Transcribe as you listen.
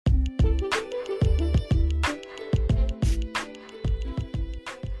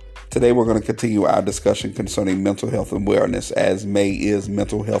Today we're going to continue our discussion concerning mental health and awareness, as May is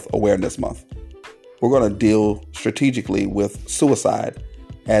Mental Health Awareness Month. We're going to deal strategically with suicide,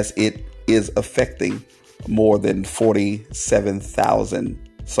 as it is affecting more than 47,000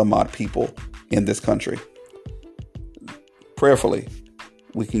 some odd people in this country. Prayerfully,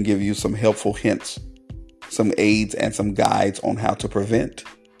 we can give you some helpful hints, some aids, and some guides on how to prevent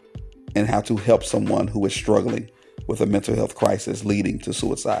and how to help someone who is struggling with a mental health crisis leading to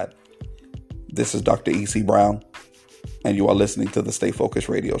suicide. This is Dr. E.C. Brown, and you are listening to the Stay Focused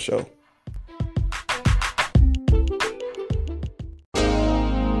Radio Show.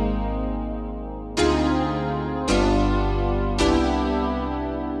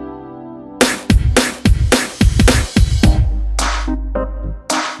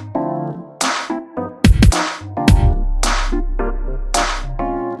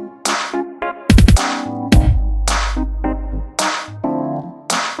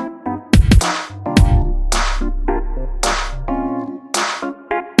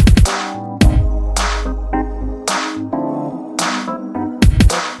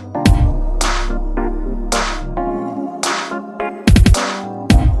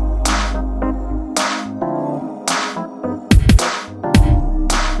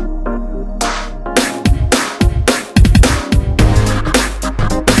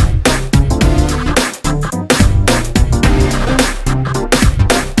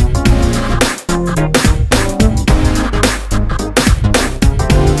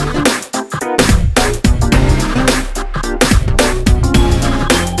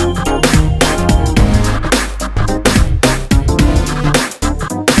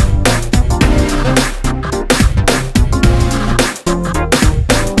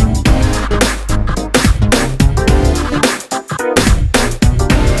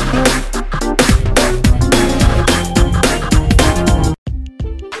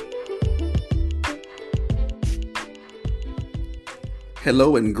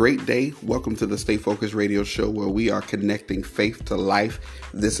 Hello and great day. Welcome to the Stay Focused Radio Show, where we are connecting faith to life.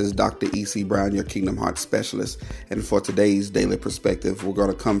 This is Dr. E.C. Brown, your Kingdom Heart Specialist. And for today's daily perspective, we're going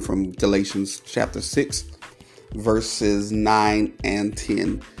to come from Galatians chapter 6, verses 9 and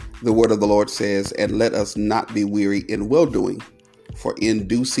 10. The word of the Lord says, "And let us not be weary in well-doing, for in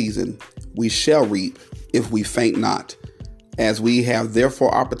due season we shall reap if we faint not. As we have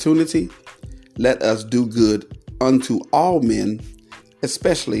therefore opportunity, let us do good unto all men,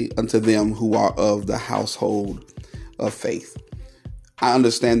 especially unto them who are of the household of faith." I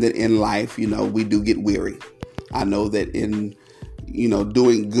understand that in life, we do get weary. I know that in,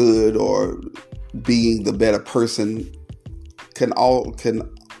 doing good or being the better person can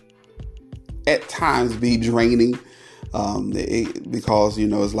at times be draining, because,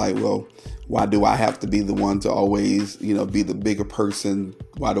 it's like, well, why do I have to be the one to always, be the bigger person?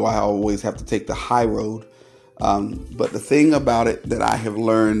 Why do I always have to take the high road? But the thing about it that I have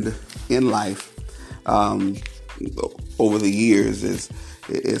learned in life over the years is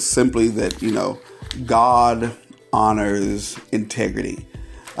simply that, God honors integrity.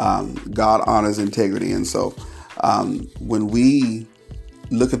 God honors integrity. And so when we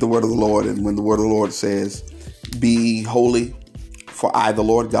look at the word of the Lord, and when the word of the Lord says, "Be holy, for I, the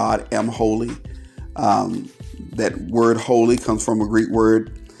Lord God, am holy," that word holy comes from a Greek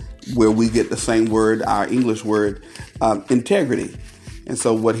word where we get the same word, our English word, integrity. And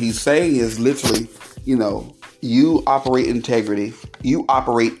so what he's saying is literally, you operate integrity. You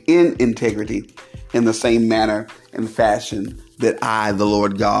operate in integrity in the same manner and fashion that I, the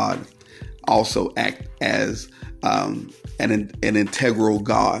Lord God, also act as an integral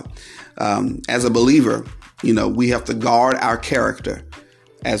God. As a believer, we have to guard our character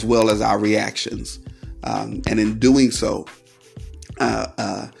as well as our reactions. And in doing so,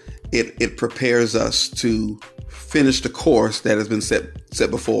 it prepares us to finish the course that has been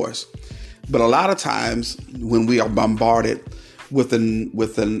set before us. But a lot of times when we are bombarded with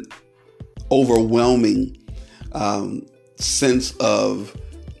an overwhelming sense of,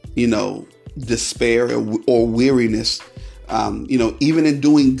 despair or weariness, even in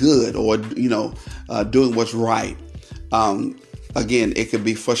doing good or, doing what's right, again, it can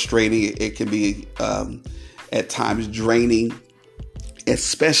be frustrating. It can be at times draining,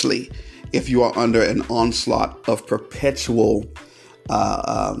 especially if you are under an onslaught of perpetual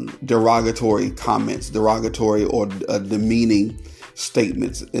derogatory comments, derogatory or demeaning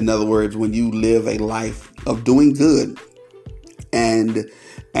statements. In other words, when you live a life of doing good and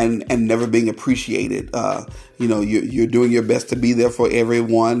never being appreciated, you're doing your best to be there for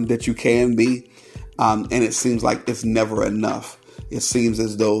everyone that you can be, and it seems like it's never enough. it seems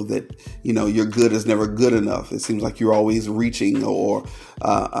as though that, your good is never good enough. It seems like you're always reaching, or,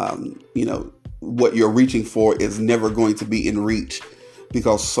 what you're reaching for is never going to be in reach,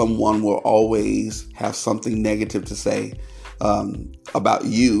 because someone will always have something negative to say about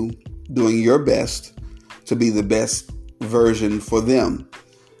you doing your best to be the best version for them.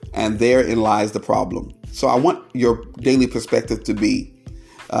 And therein lies the problem. So I want your daily perspective to be,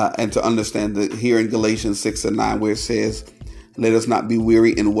 and to understand that here in Galatians 6:9, where it says, let us not be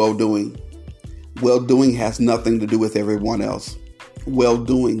weary in well-doing. Well-doing has nothing to do with everyone else.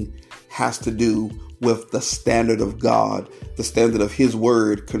 Well-doing has to do with the standard of God, the standard of his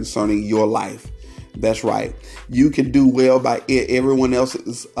word concerning your life. That's right. You can do well by everyone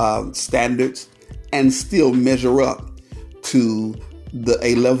else's standards and still measure up to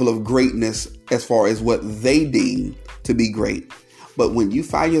a level of greatness as far as what they deem to be great. But when you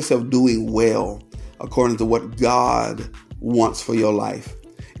find yourself doing well according to what God wants for your life,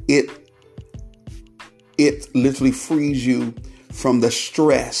 it literally frees you from the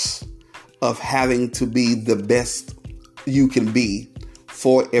stress of having to be the best you can be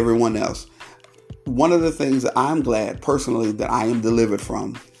for everyone else. One of the things that I'm glad personally that I am delivered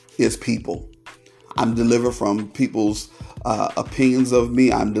from is people. I'm delivered from people's opinions of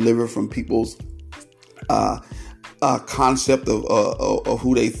me. I'm delivered from people's concept of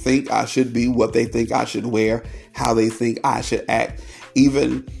who they think I should be, what they think I should wear, how they think I should act.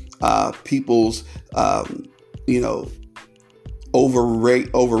 Even people's,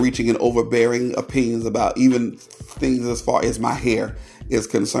 overreaching and overbearing opinions about even things as far as my hair is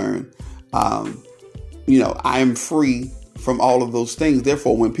concerned. I am free from all of those things.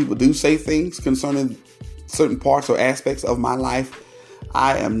 Therefore, when people do say things concerning certain parts or aspects of my life,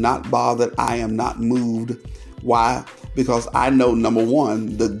 I am not bothered. I am not moved. Why? Because I know, number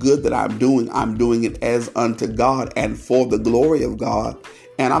one, the good that I'm doing it as unto God and for the glory of God.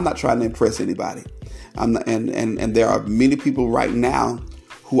 And I'm not trying to impress anybody. And there are many people right now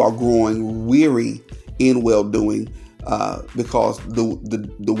who are growing weary in well-doing because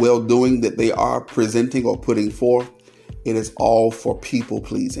the well-doing that they are presenting or putting forth, it is all for people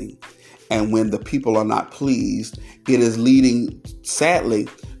pleasing. And when the people are not pleased, it is leading, sadly,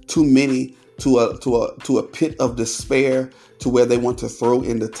 too many to a pit of despair, to where they want to throw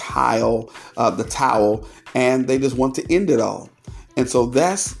in the towel, and they just want to end it all. And so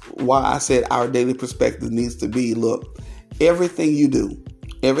that's why I said our daily perspective needs to be, look, everything you do,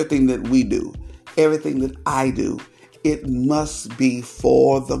 everything that we do, everything that I do, it must be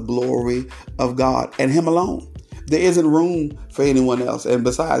for the glory of God and him alone. There isn't room for anyone else. And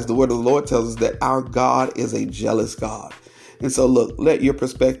besides, the word of the Lord tells us that our God is a jealous God. And so, look, let your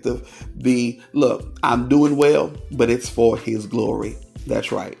perspective be, look, I'm doing well, but it's for his glory.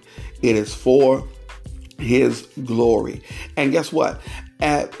 That's right. It is for his glory. And guess what?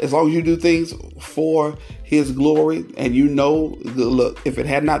 As long as you do things for his glory, and look, if it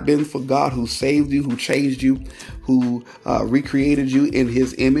had not been for God who saved you, who changed you, who recreated you in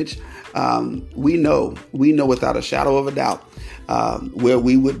his image, we know without a shadow of a doubt where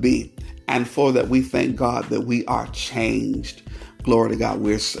we would be. And for that, we thank God that we are changed. Glory to God.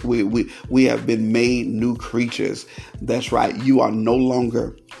 We have been made new creatures. That's right. You are no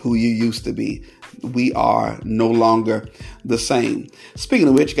longer who you used to be. We are no longer the same. Speaking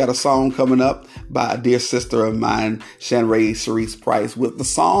of which, got a song coming up by a dear sister of mine, Shanray Cerise Price, with the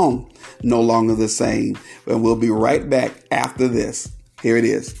song No Longer the Same. And we'll be right back after this. Here it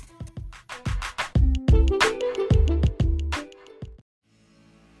is.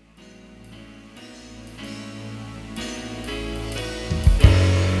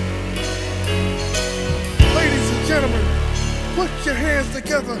 Gentlemen, put your hands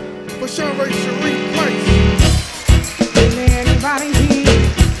together for Shanray Cerise Price. Is there anybody here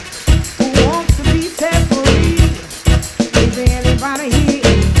who wants to be set free? Is there anybody here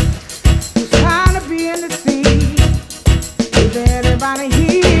who's tired of being deceived? Is there anybody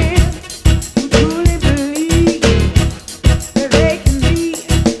here who truly believes that they can be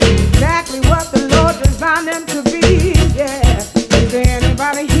exactly what the Lord designed them to be? Yeah. Is there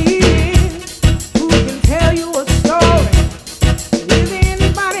anybody here who can tell you a story? Is there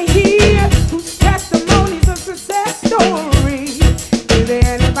anybody here whose testimonies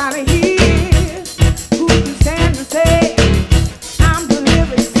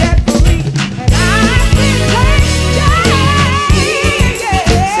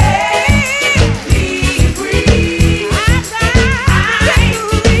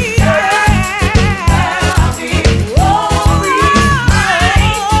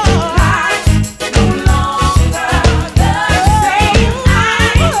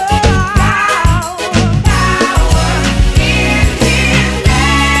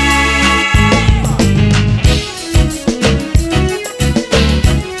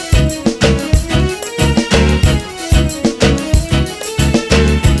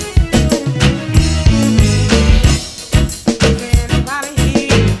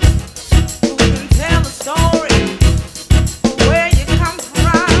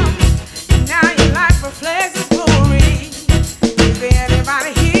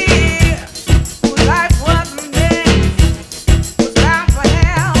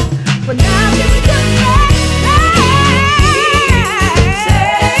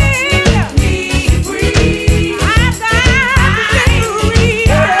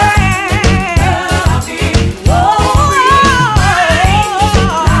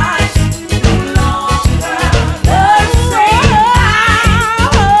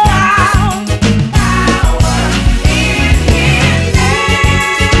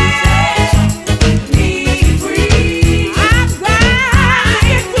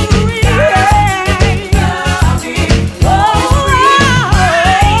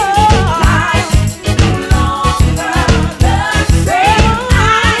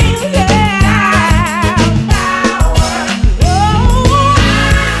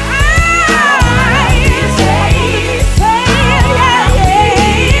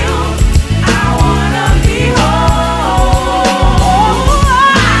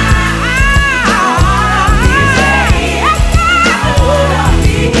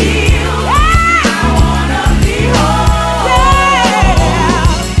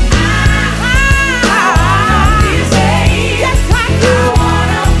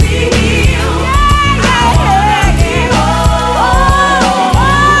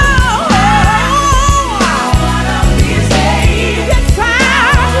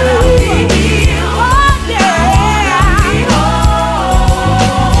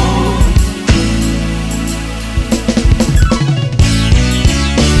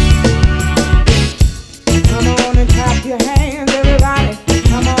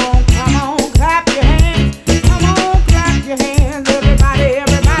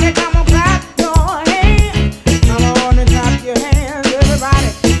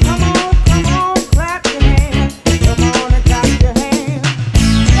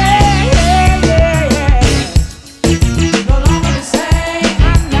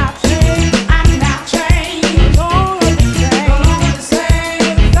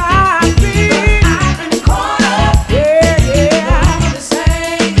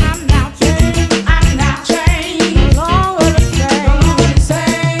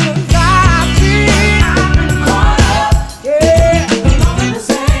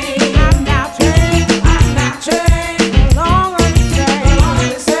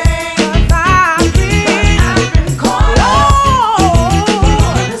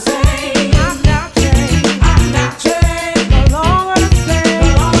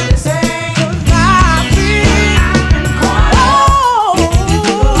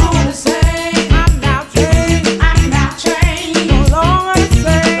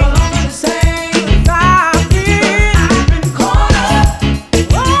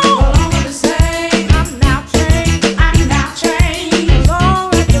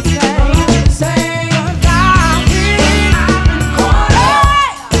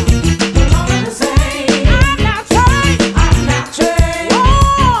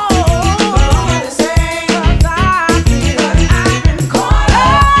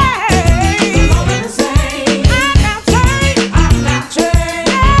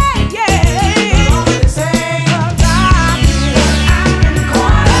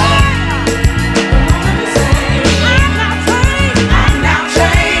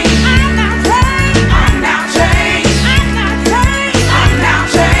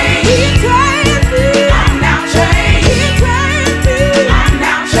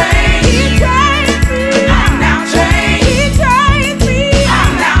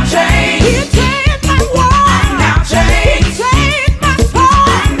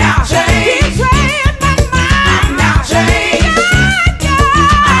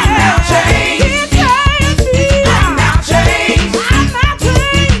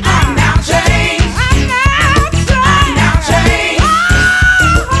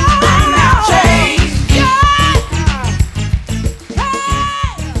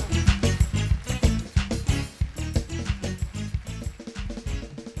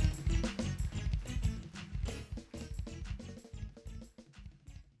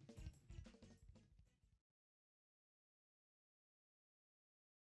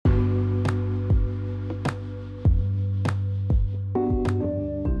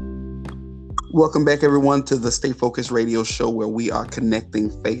Welcome back, everyone, to the Stay Focused Radio Show, where we are connecting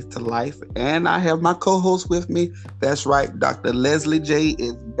faith to life. And I have my co-host with me. That's right, Dr. Leslie J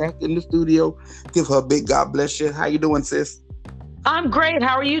is back in the studio. Give her a big God bless you. How you doing, sis? I'm great.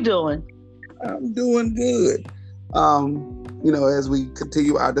 How are you doing? I'm doing good. As we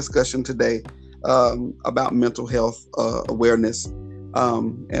continue our discussion today about mental health awareness,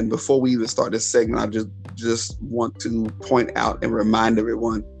 and before we even start this segment, I just want to point out and remind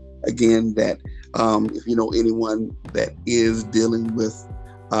everyone again that if you know anyone that is dealing with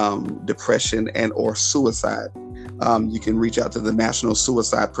depression and or suicide, you can reach out to the National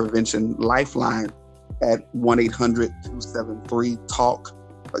Suicide Prevention Lifeline at 1-800-273-TALK.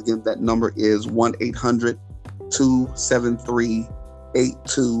 Again, that number is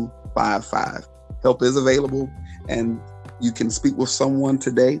 1-800-273-8255. Help is available, and you can speak with someone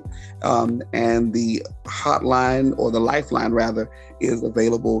today. And the hotline, or the lifeline rather, is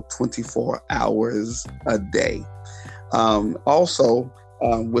available 24 hours a day. Also,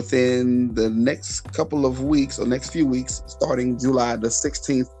 within the next couple of weeks, or next few weeks, starting July the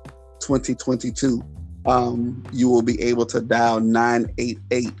 16th, 2022, you will be able to dial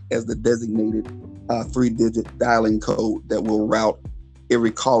 988 as the designated 3-digit dialing code that will route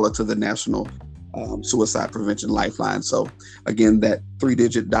every caller to the National Suicide Prevention Lifeline. So again, that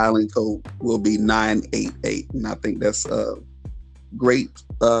 3-digit dialing code will be 988. And I think that's great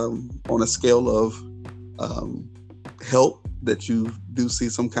on a scale of help that you do see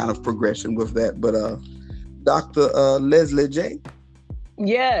some kind of progression with that. But Dr. Leslie J.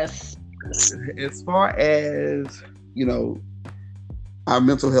 Yes. As far as, our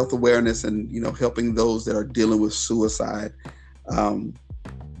mental health awareness and, helping those that are dealing with suicide,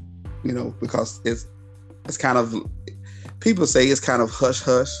 because it's kind of, people say it's kind of hush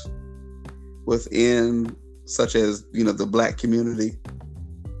hush within, such as, the Black community.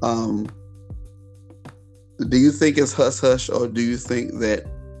 Do you think it's hush hush, or do you think that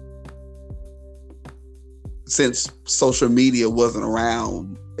since social media wasn't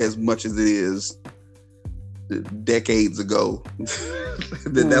around as much as it is decades ago,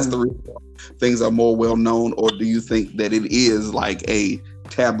 that that's the reason things are more well known? Or do you think that it is like a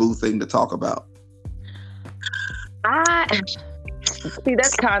taboo thing to talk about? I see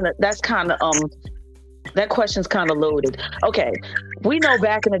that question's kind of loaded. Okay, we know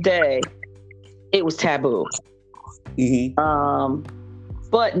back in the day it was taboo. Mm-hmm.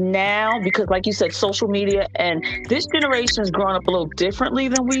 But now, because like you said, social media, and this generation's growing up a little differently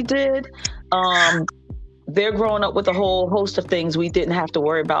than we did. They're growing up with a whole host of things we didn't have to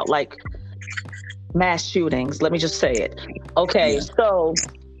worry about, like mass shootings. Let me just say it. Okay, yeah. So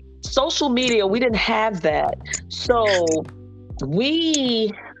social media, we didn't have that. So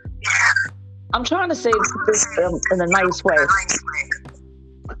I'm trying to say this in a nice way.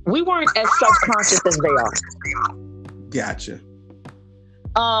 We weren't as self-conscious as they are. Gotcha.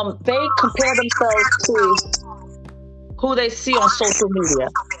 They compare themselves to who they see on social media.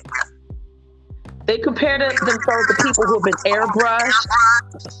 They compare themselves to people who have been airbrushed.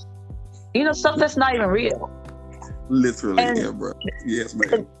 Stuff that's not even real. Literally airbrushed. Yes,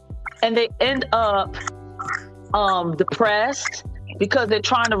 ma'am. And they end up depressed because they're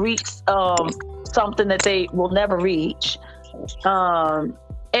trying to reach something that they will never reach. And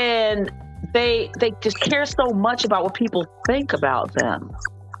they just care so much about what people think about them.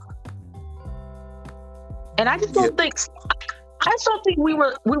 And I just don't think we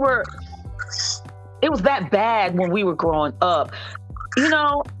were it was that bad when we were growing up.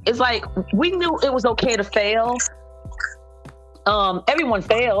 It's like we knew it was okay to fail. Everyone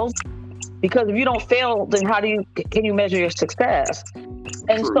fails, because if you don't fail, then can you measure your success?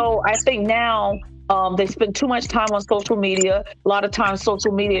 And so I think now they spend too much time on social media. A lot of times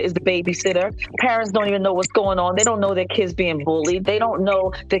social media is the babysitter. Parents don't even know what's going on. They don't know their kids being bullied. They don't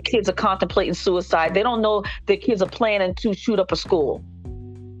know their kids are contemplating suicide. They don't know their kids are planning to shoot up a school.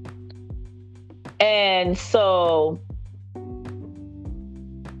 And so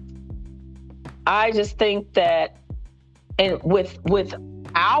I just think that, and with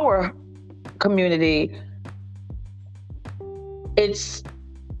our community, it's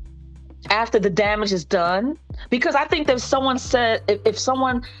after the damage is done, because I think that if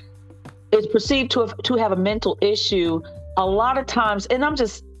someone is perceived to have a mental issue, a lot of times, and I'm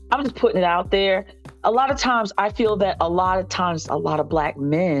just putting it out there, a lot of times I feel that a lot of Black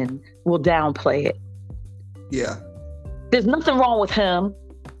men will downplay it. Yeah. There's nothing wrong with him.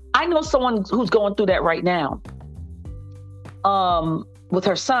 I know someone who's going through that right now with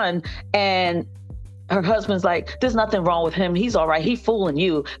her son, and her husband's like, there's nothing wrong with him. He's all right. He's fooling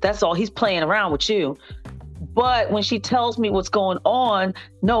you. That's all. He's playing around with you. But when she tells me what's going on,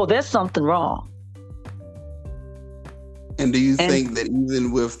 no, there's something wrong. And do you And think that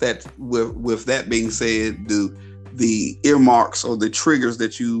even with that being said, do the earmarks or the triggers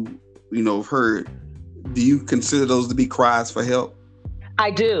that you have heard, do you consider those to be cries for help?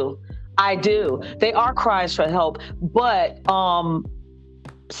 I do. They are cries for help, but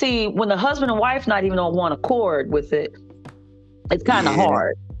see, when the husband and wife not even on one accord with it, it's kind of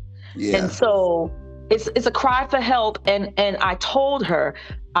hard. Yeah. And so it's a cry for help. And I told her,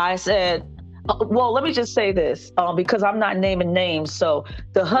 I said, well, let me just say this, because I'm not naming names. So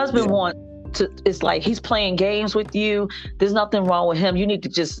the husband it's like he's playing games with you. There's nothing wrong with him. You need to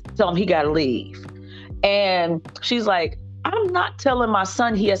just tell him he got to leave. And she's like, I'm not telling my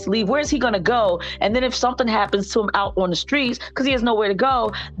son he has to leave. Where's he going to go? And then if something happens to him out on the streets because he has nowhere to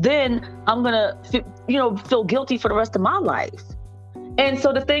go, then I'm going to, feel guilty for the rest of my life. And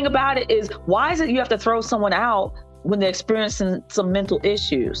so the thing about it is, why is it you have to throw someone out when they're experiencing some mental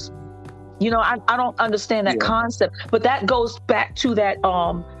issues? I don't understand that concept, but that goes back to that,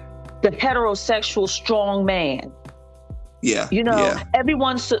 the heterosexual strong man. Yeah.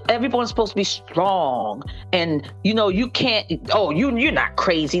 Everyone's supposed to be strong, and you can't. Oh, you're not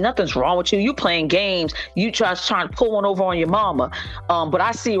crazy. Nothing's wrong with you. You playing games. You trying to pull one over on your mama, but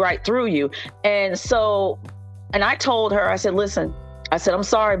I see right through you. And so, and I told her, I said, listen, I said, I'm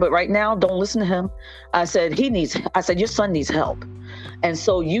sorry, but right now, don't listen to him. I said, your son needs help. And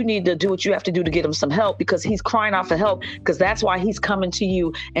so you need to do what you have to do to get him some help, because he's crying out for help, because that's why he's coming to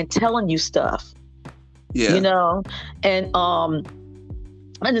you and telling you stuff. Yeah. And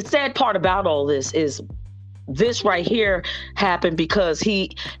the sad part about all this is this right here happened because he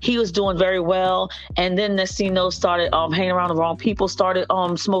was doing very well, and then next thing you know, started hanging around the wrong people, started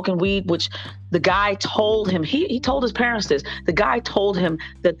smoking weed, which the guy told him, he told his parents this. The guy told him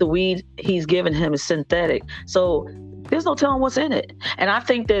that the weed he's giving him is synthetic. So there's no telling what's in it. And I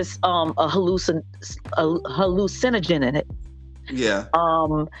think there's a hallucinogen in it. Yeah.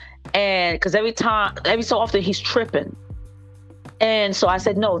 And because every so often he's tripping. And so I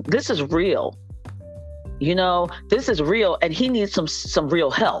said, no, this is real. This is real, and he needs some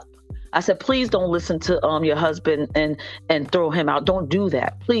real help. I said, please don't listen to your husband and throw him out. Don't do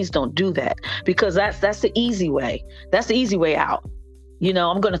that. Please don't do that, because that's the easy way. That's the easy way out.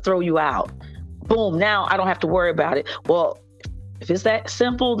 I'm going to throw you out. Boom. Now I don't have to worry about it. Well, if it's that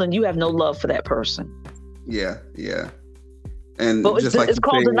simple, then you have no love for that person. Yeah. Yeah. And but just like it's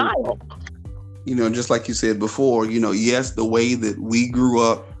called denial. Just like you said before, yes, the way that we grew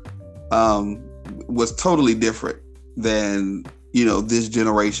up was totally different than, this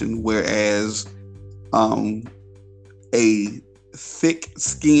generation, whereas a thick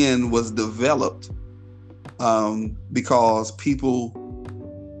skin was developed because people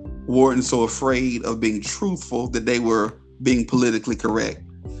weren't so afraid of being truthful that they were being politically correct.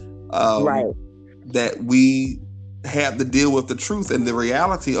 Right. That we had to deal with the truth and the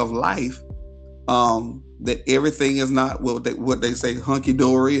reality of life, that everything is not what they say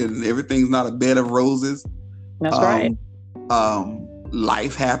hunky-dory, and everything's not a bed of roses. That's right.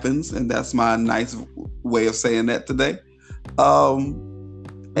 Life happens, and that's my nice way of saying that today.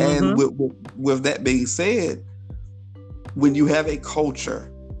 And with that being said, when you have a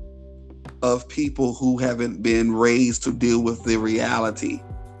culture of people who haven't been raised to deal with the reality,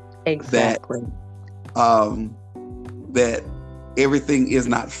 exactly, that everything is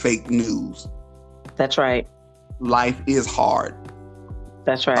not fake news. That's right. Life is hard.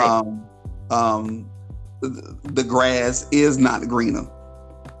 That's right. The grass is not greener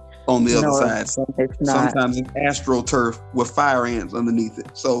on the other side. Sometimes it's astroturf with fire ants underneath it.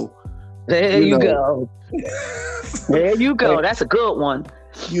 So there you go. There you go. That's a good one.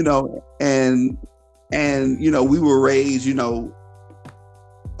 And we were raised,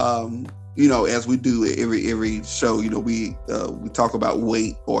 as we do every show, we talk about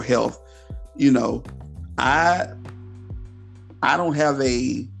weight or health. I don't have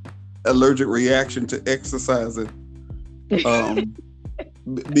a allergic reaction to exercising,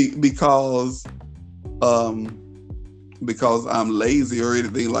 because I'm lazy or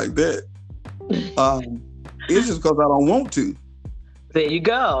anything like that. It's just because I don't want to. There you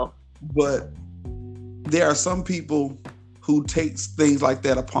go. But there are some people who take things like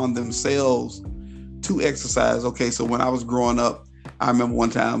that upon themselves to exercise. Okay, so when I was growing up, I remember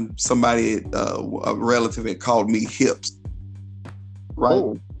one time somebody, a relative, had called me hips. Right?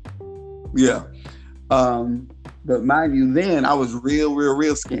 Oh. Yeah. But mind you, then I was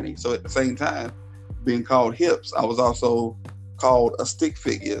real skinny. So at the same time, being called hips, I was also called a stick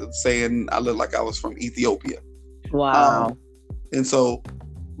figure, saying I looked like I was from Ethiopia. Wow. And so,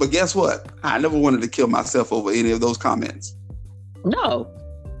 but guess what? I never wanted to kill myself over any of those comments. No.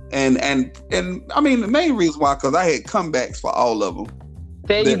 And I mean, the main reason why, because I had comebacks for all of them.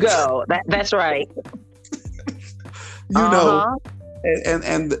 There you go. That's right. You know,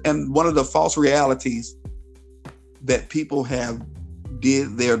 and one of the false realities that people have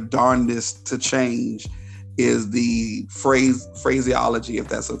did their darndest to change is the phraseology, if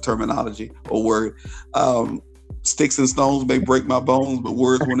that's a terminology or word. Sticks and stones may break my bones, but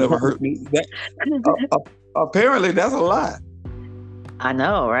words will never hurt me. Apparently, that's a lie. I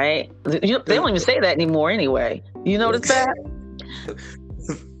know, right? They don't even say that anymore anyway. You notice that?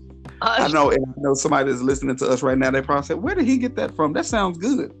 I know, and I know somebody that's listening to us right now, they probably said, where did he get that from? That sounds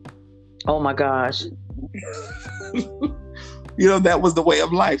good. Oh my gosh. You know, that was the way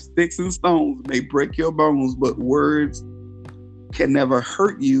of life. Sticks and stones may break your bones, but words can never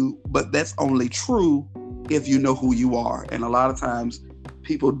hurt you. But that's only true if you know who you are. And a lot of times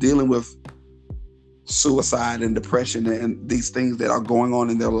people dealing with suicide and depression and these things that are going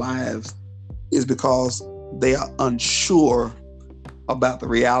on in their lives is because they are unsure about the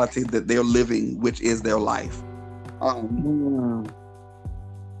reality that they're living, which is their life.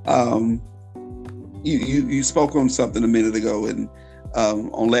 You spoke on something a minute ago, and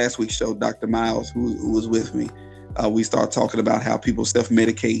on last week's show, Dr. Miles, who was with me, we started talking about how people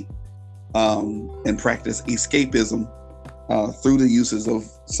self-medicate and practice escapism through the uses of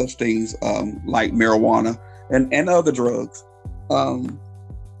such things like marijuana and other drugs. Do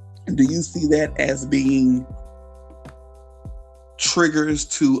you see that as being triggers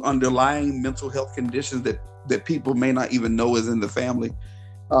to underlying mental health conditions that people may not even know is in the family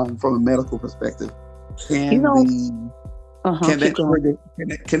from a medical perspective? Can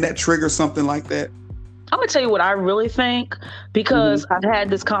that trigger something like that? I'm gonna tell you what I really think, because I've had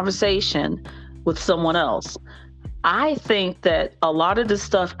this conversation with someone else. I think that a lot of this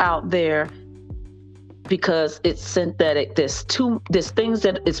stuff out there, because it's synthetic, there's things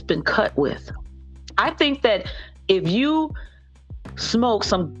that it's been cut with. I think that if you smoke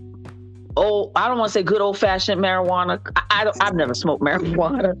some I don't want to say good old fashioned marijuana. I've never smoked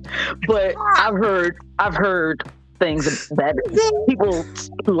marijuana, but I've heard things that people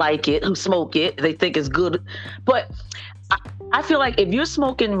like it, who smoke it, they think it's good. But I feel like if you're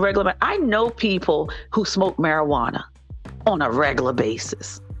smoking regular, I know people who smoke marijuana on a regular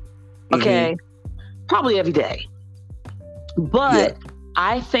basis. Okay. Probably every day. But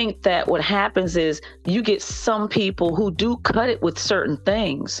I think that what happens is you get some people who do cut it with certain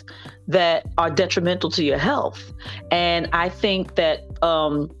things that are detrimental to your health. And I think that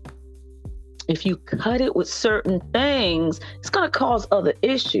if you cut it with certain things, it's going to cause other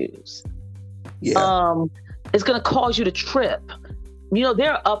issues. It's going to cause you to trip. You know,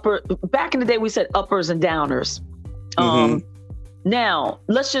 back in the day, we said uppers and downers. Now,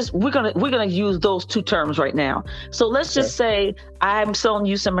 we're gonna use those two terms right now. So let's just say I'm selling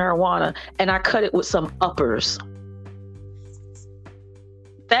you some marijuana and I cut it with some uppers.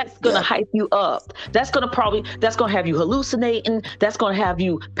 That's gonna hype you up. That's gonna have you hallucinating. That's gonna have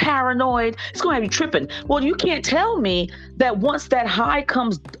you paranoid. It's gonna have you tripping. Well, you can't tell me that once that high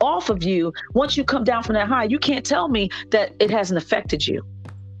comes off of you, once you come down from that high, you can't tell me that it hasn't affected you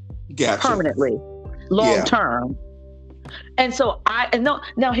permanently, long term. And so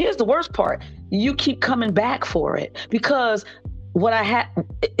now here's the worst part. You keep coming back for it because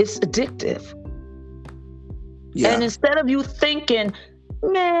it's addictive. And instead of you thinking,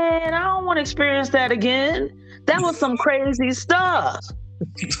 man, I don't want to experience that again. That was some crazy stuff.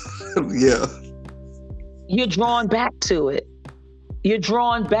 You're drawn back to it.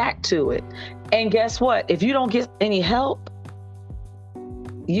 And guess what? If you don't get any help,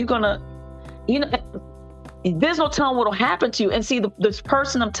 you're gonna, there's no telling what'll happen to you. And see, this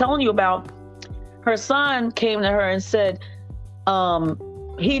person I'm telling you about, her son came to her and said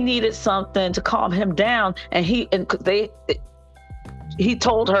he needed something to calm him down, and he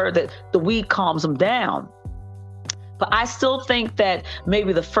told her that the weed calms him down. But I still think that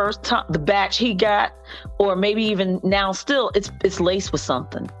maybe the first time, the batch he got, or maybe even now still, it's laced with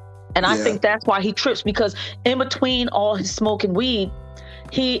something. And I think that's why he trips, because in between all his smoking weed,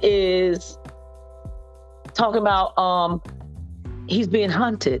 he is talking about he's being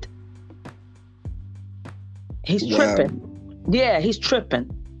hunted. He's tripping. Yeah, he's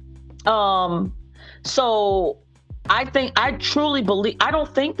tripping. So I truly believe, I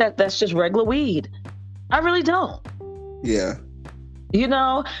don't think that that's just regular weed. I really don't. Yeah.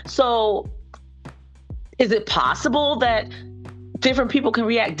 So is it possible that different people can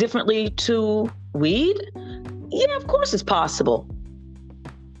react differently to weed? Yeah, of course it's possible.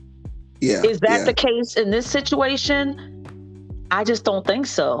 Yeah. Is that the case in this situation? I just don't think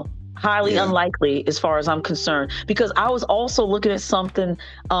so. Highly unlikely as far as I'm concerned, because I was also looking at something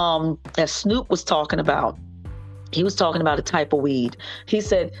that Snoop was talking about. He was talking about a type of weed. He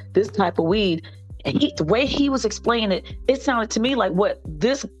said this type of weed, and the way he was explaining it, it sounded to me like what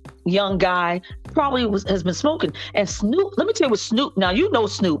this young guy probably has been smoking. And Snoop, let me tell you what Snoop, now you know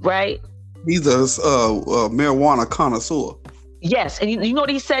Snoop, right? He's a marijuana connoisseur. Yes, and you know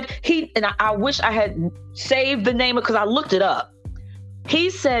what he said? I wish I had saved the name because I looked it up.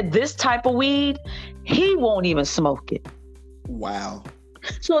 He said this type of weed, he won't even smoke it. Wow.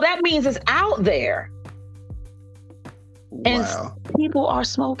 So that means it's out there. And people are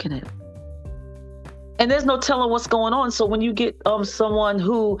smoking it. And there's no telling what's going on. So when you get someone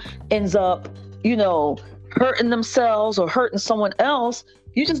who ends up, hurting themselves or hurting someone else,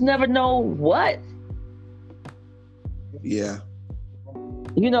 you just never know what. Yeah.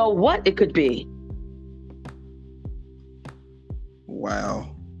 What it could be.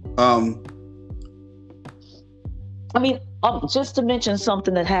 Wow. Just to mention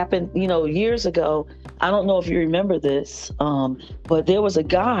something that happened, years ago. I don't know if you remember this, but there was a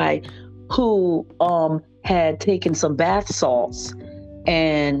guy who had taken some bath salts,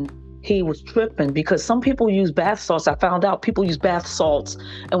 and he was tripping because some people use bath salts. I found out people use bath salts.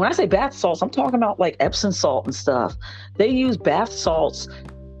 And when I say bath salts, I'm talking about like Epsom salt and stuff. They use bath salts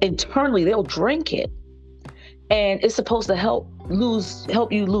internally. They'll drink it. And it's supposed to help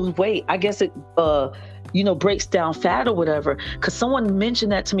you lose weight. I guess it, breaks down fat or whatever. Because someone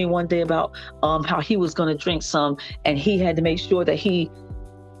mentioned that to me one day about how he was going to drink some, and he had to make sure that he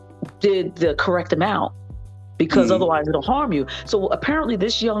did the correct amount, because otherwise it'll harm you. So apparently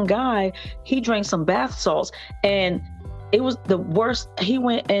this young guy, he drank some bath salts, and it was the worst. He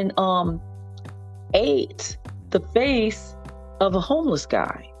went and ate the face of a homeless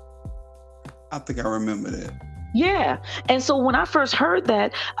guy. I think I remember that. Yeah. And so when I first heard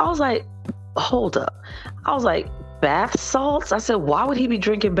that, I was like, hold up. I was like, bath salts? I said, why would he be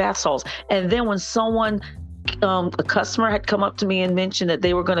drinking bath salts? And then when someone, a customer had come up to me and mentioned that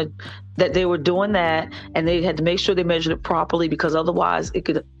they were doing that, and they had to make sure they measured it properly because otherwise it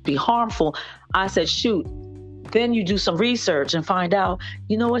could be harmful. I said, shoot, then you do some research and find out,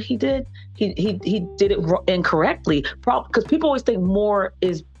 you know what he did? He did it incorrectly, because people always think more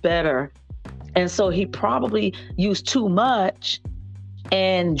is better. And so he probably used too much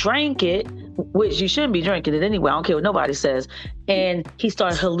and drank it, which you shouldn't be drinking it anyway. I don't care what nobody says. And he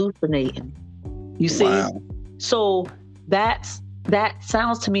started hallucinating. You see? Wow. So that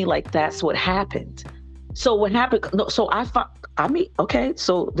sounds to me like that's what happened. So what happened? So okay.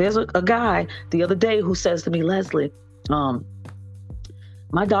 So there's a guy the other day who says to me, Leslie, my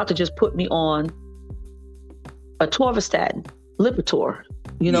doctor just put me on atorvastatin, Lipitor,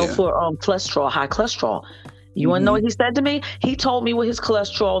 for cholesterol, high cholesterol. You want to know what he said to me? He told me what his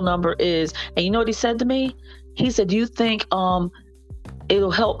cholesterol number is. And you know what he said to me? He said, do you think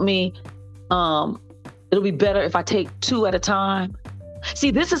it'll help me? It'll be better if I take 2 at a time.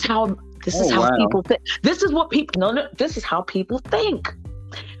 See, this is how people think. This is how people think.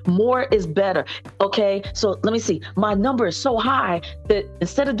 More is better. Okay, so let me see. My number is so high that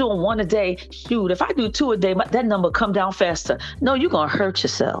instead of doing 1 a day, shoot, if I do 2 a day, that number come down faster. No, you're gonna hurt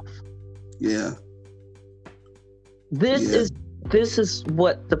yourself. Yeah. This is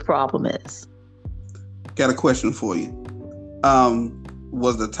what the problem is. Got a question for you.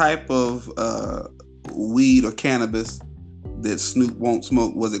 Was the type of weed or cannabis that Snoop won't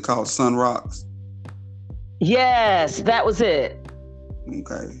smoke, was it called Sun Rocks? Yes, that was it.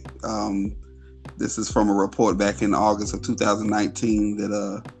 Okay. This is from a report back in August of 2019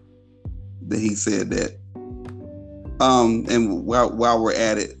 that he said that. And while we're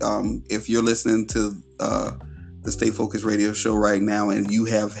at it, if you're listening to the Stay Focused radio show right now and you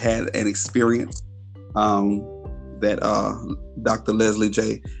have had an experience that Dr. Leslie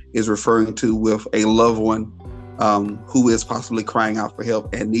J is referring to with a loved one who is possibly crying out for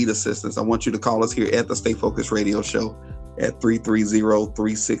help and need assistance, I want you to call us here at the Stay Focused radio show at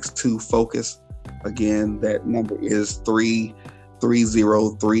 330-362-FOCUS. Again, that number is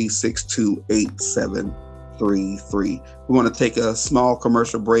 330-362-8733. We want to take a small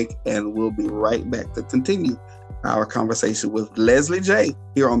commercial break, and we'll be right back to continue our conversation with Leslie J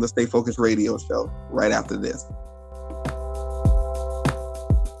here on the Stay Focused radio show right after this.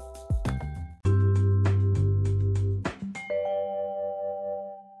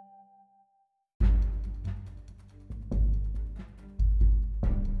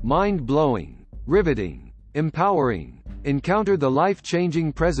 Mind-blowing, riveting, empowering. Encounter the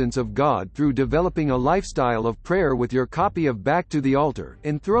life-changing presence of God through developing a lifestyle of prayer with your copy of Back to the Altar,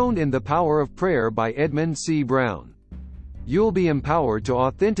 Enthroned in the Power of Prayer by Edmund C. Brown. You'll be empowered to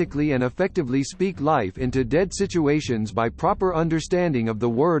authentically and effectively speak life into dead situations by proper understanding of the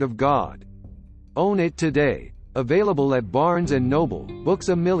Word of God. Own it today. Available at Barnes & Noble, Books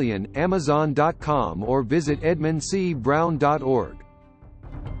A Million, Amazon.com, or visit edmundcbrown.org.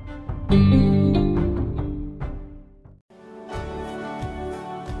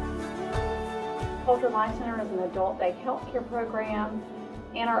 Culture Life Center is an adult day healthcare program,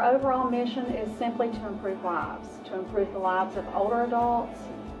 and our overall mission is simply to improve lives, to improve the lives of older adults,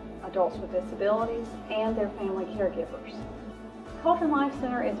 adults with disabilities, and their family caregivers. Culture Life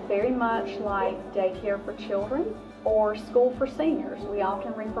Center is very much like daycare for children or school for seniors. We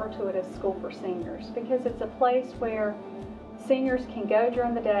often refer to it as school for seniors because it's a place where seniors can go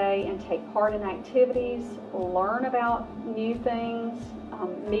during the day and take part in activities, learn about new things,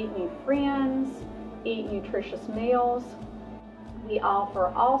 meet new friends, eat nutritious meals. We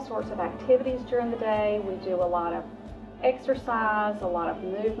offer all sorts of activities during the day. We do a lot of exercise, a lot of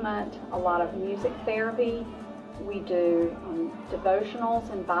movement, a lot of music therapy. We do devotionals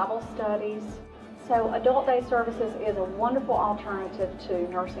and Bible studies. So Adult Day Services is a wonderful alternative to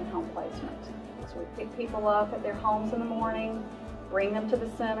nursing home placement. So we pick people up at their homes in the morning, bring them to the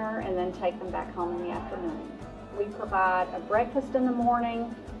center, and then take them back home in the afternoon. We provide a breakfast in the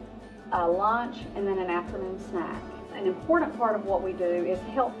morning, a lunch, and then an afternoon snack. An important part of what we do is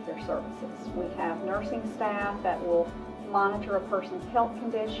healthcare services. We have nursing staff that will monitor a person's health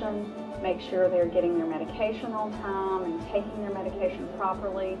condition, make sure they're getting their medication on time and taking their medication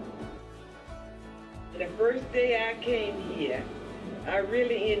properly. The first day I came here, I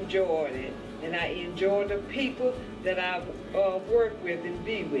really enjoyed it, and I enjoyed the people that I work with and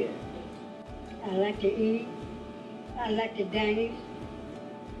be with. I like to eat. I like to dance.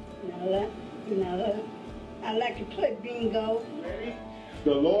 I like to play bingo.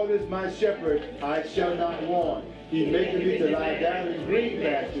 The Lord is my shepherd, I shall not want. He maketh me to lie down in green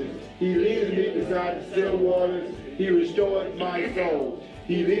pastures. He leadeth me beside the still waters. He restoreth my soul.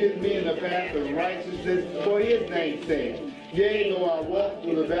 He leadeth me in the path of righteousness for his name's sake. Yea, though I walk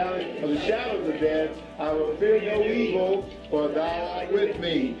through the valley of the shadows of death, I will fear no evil, for thou art with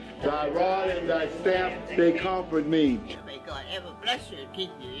me. Thy rod and thy staff, they comfort me. May God ever bless you and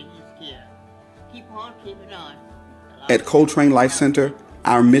keep you in his care. Keep on keeping on. At Coltrane Life Center,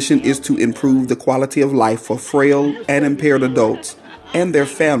 our mission is to improve the quality of life for frail and impaired adults and their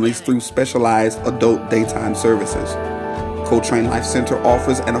families through specialized adult daytime services. Coltrane Life Center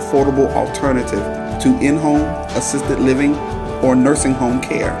offers an affordable alternative to in-home, assisted living, or nursing home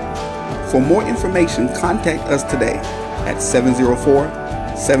care. For more information, contact us today at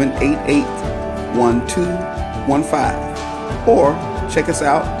 704-788-1215 or check us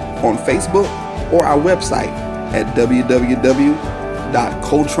out on Facebook or our website at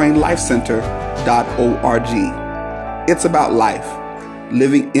www.coltranelifecenter.org. It's about life,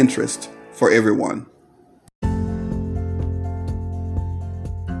 living interest for everyone.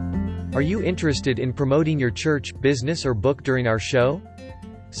 Are you interested in promoting your church, business, or book during our show?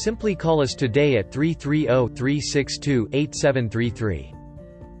 Simply call us today at 330-362-8733.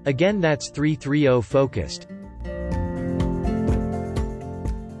 Again, that's 330-FOCUSED.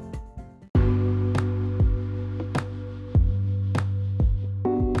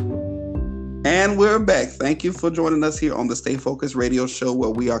 And we're back. Thank you for joining us here on the Stay Focused radio show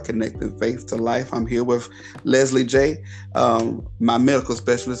where we are connecting faith to life. I'm here with Leslie J., my medical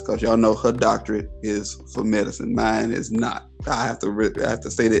specialist, because y'all know her doctorate is for medicine. Mine is not. I have to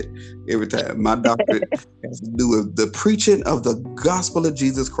say that every time. My doctorate has to do with the preaching of the gospel of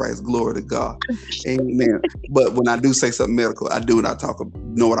Jesus Christ. Glory to God. Amen. But when I do say something medical, I do not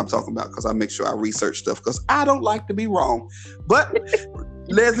know what I'm talking about because I make sure I research stuff because I don't like to be wrong. But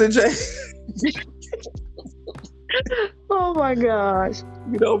Leslie J. Oh my gosh.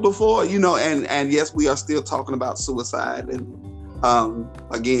 Before, and yes, we are still talking about suicide. And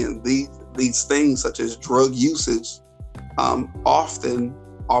again, these things such as drug usage often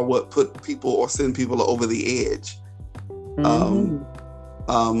are what put people or send people over the edge.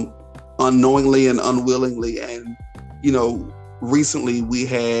 Unknowingly and unwillingly. And, recently we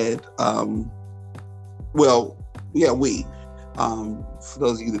had, for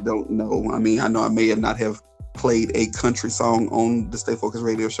those of you that don't know, I know I may not have played a country song on the Stay Focused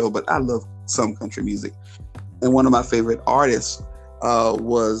radio show, but I love some country music. And one of my favorite artists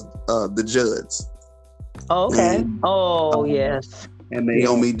was the Judds. Okay. And, yes. And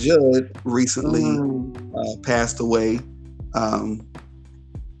Naomi Judd recently passed away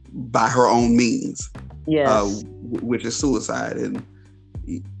by her own means. Yes. Which is suicide. And,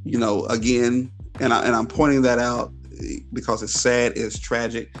 again, and I'm pointing that out because it's sad, it's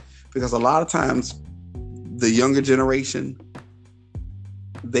tragic, because a lot of times the younger generation,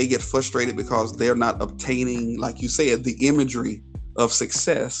 they get frustrated because they're not obtaining, like you said, the imagery of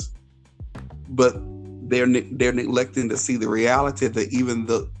success, but they're neglecting to see the reality that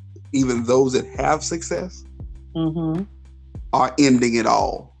even those that have success are ending it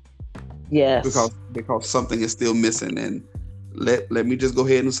all. Yes. Because something is still missing. And let me just go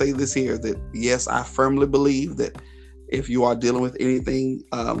ahead and say this here, that yes, I firmly believe that if you are dealing with anything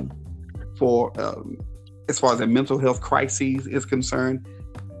for as far as a mental health crisis is concerned,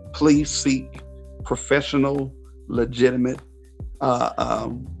 please seek professional, legitimate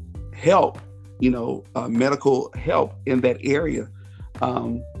help, medical help in that area.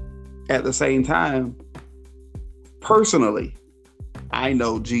 At the same time, personally, I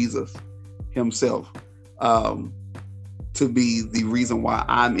know Jesus himself to be the reason why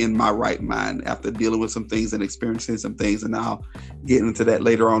I'm in my right mind after dealing with some things and experiencing some things, and I'll get into that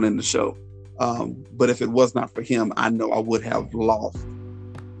later on in the show. But if it was not for him, I know I would have lost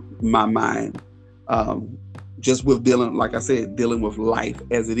my mind, just with dealing with life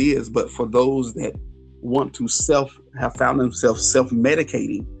as it is. But for those that want to have found themselves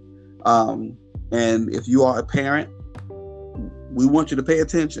self-medicating, and if you are a parent, we want you to pay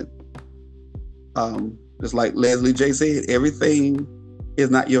attention. Just like Leslie J said, everything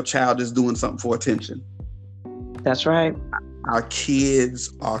is not your child is doing something for attention. That's right. Our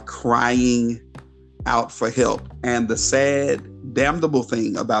kids are crying out for help. And the sad, damnable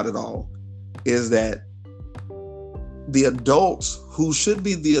thing about it all is that the adults who should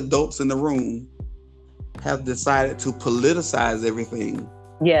be the adults in the room have decided to politicize everything.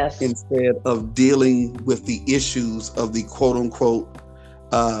 Yes. Instead of dealing with the issues of the quote unquote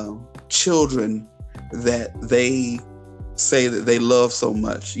children that they say that they love so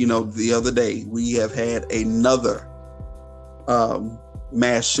much. The other day we have had another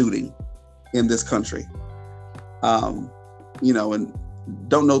mass shooting in this country. And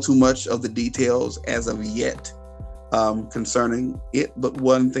don't know too much of the details as of yet concerning it. But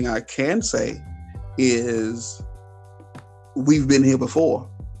one thing I can say is we've been here before.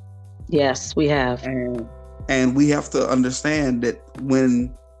 Yes, we have. And we have to understand that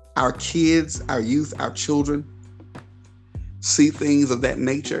when our kids, our youth, our children see things of that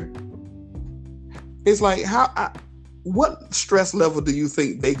nature, it's like, what stress level do you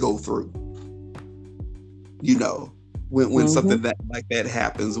think they go through? When something like that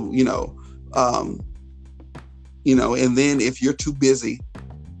happens, and then if you're too busy,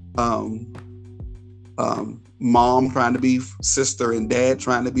 mom trying to be sister and dad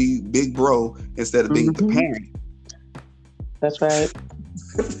trying to be big bro instead of being the parent. That's right.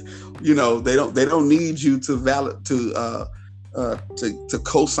 They don't need you to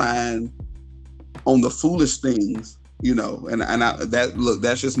co-sign on the foolish things,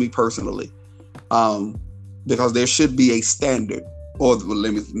 that's just me personally. Because there should be a standard, or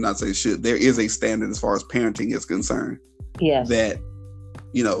let me not say should, there is a standard as far as parenting is concerned. Yes. That,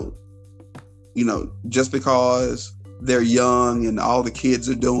 just because they're young and all the kids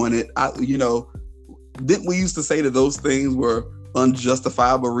are doing it, didn't we used to say that those things were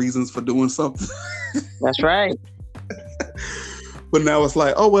unjustifiable reasons for doing something? That's right. But now it's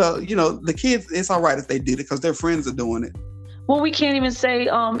like, oh, well, the kids, it's all right if they did it because their friends are doing it. Well, we can't even say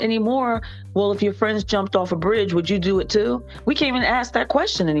anymore, well, if your friends jumped off a bridge, would you do it too? We can't even ask that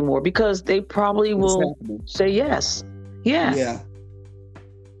question anymore because they probably will say yes. Yeah. Yeah.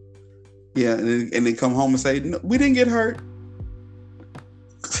 Yeah. And then come home and say, no, we didn't get hurt.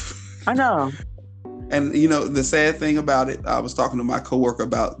 I know. And, the sad thing about it, I was talking to my coworker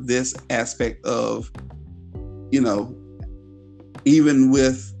about this aspect of, even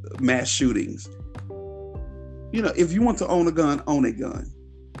with mass shootings, if you want to own a gun, own a gun.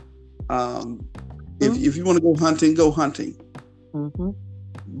 If you want to go hunting, go hunting.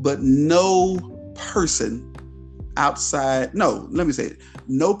 But no person,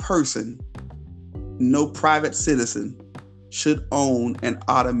 no private citizen should own an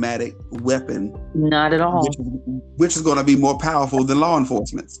automatic weapon. Not at all. Which is going to be more powerful than law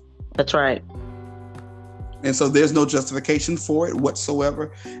enforcement's. That's right. And so there's no justification for it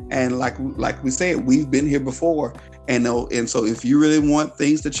whatsoever. And like we said, we've been here before. And so if you really want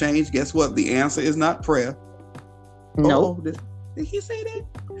things to change, guess what? The answer is not prayer. No. Did he say that?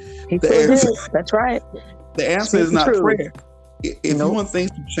 That's right. The answer is not prayer. If you want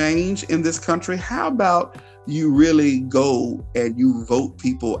things to change in this country, how about you really go and you vote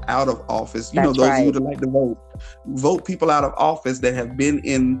people out of office? Those of you that like to vote people out of office that have been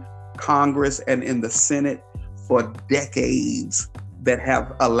in Congress and in the Senate for decades that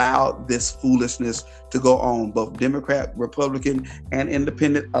have allowed this foolishness to go on, both Democrat, Republican, and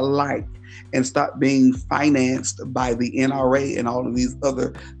independent alike, and stop being financed by the NRA and all of these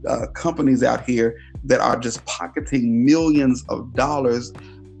other companies out here that are just pocketing millions of dollars,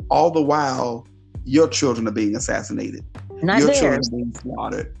 all the while your children are being assassinated. Not your theirs. children are being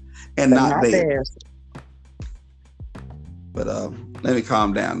slaughtered, and But not theirs. theirs. But let me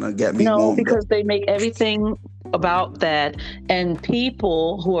calm down. Get me No, warmed because up. they make everything about that, and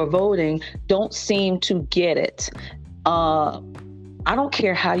people who are voting don't seem to get it. I don't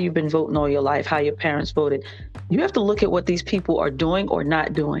care how you've been voting all your life, how your parents voted. You have to look at what these people are doing or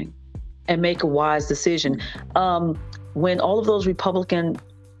not doing and make a wise decision. When all of those Republican,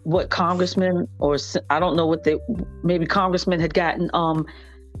 congressmen, or I don't know what maybe congressmen had gotten,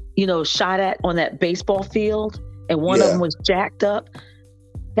 shot at on that baseball field, and one of them was jacked up,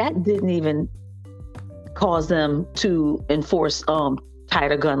 that didn't even cause them to enforce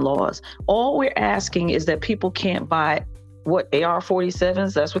tighter gun laws. All we're asking is that people can't buy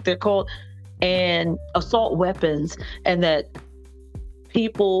AR-47s, that's what they're called, and assault weapons, and that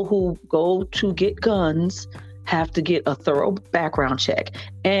people who go to get guns have to get a thorough background check.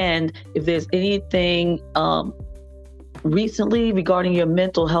 And if there's anything recently regarding your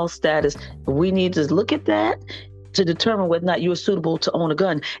mental health status, we need to look at that to determine whether or not you're suitable to own a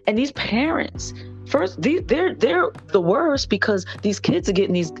gun. And these parents, first, they're the worst, because these kids are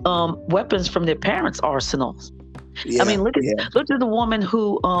getting these weapons from their parents' arsenals. I mean, look at the woman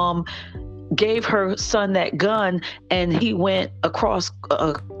who gave her son that gun, and he went across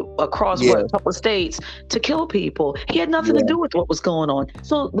a couple of states to kill people. He had nothing to do with what was going on.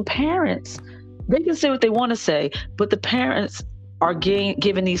 So the parents, they can say what they want to say, but the parents are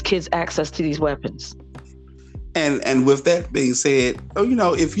giving these kids access to these weapons. And with that being said,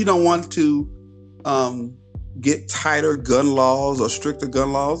 if you don't want to get tighter gun laws or stricter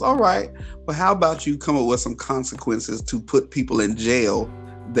gun laws, all right. Well, how about you come up with some consequences to put people in jail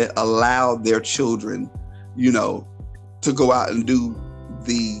that allow their children, to go out and do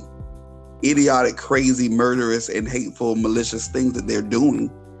the idiotic, crazy, murderous, and hateful, malicious things that they're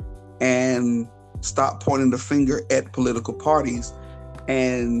doing, and stop pointing the finger at political parties,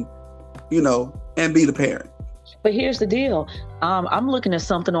 and and be the parent. But here's the deal. I'm looking at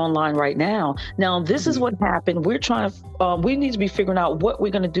something online right now. Now, this is what happened. We're trying to, we need to be figuring out what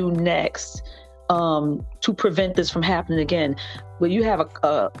we're going to do next to prevent this from happening again. Well, you have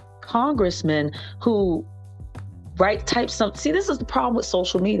a congressman who types something. See, this is the problem with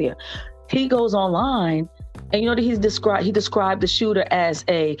social media. He goes online, and he described the shooter as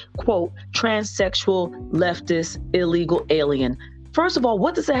a, quote, transsexual, leftist, illegal alien. First of all,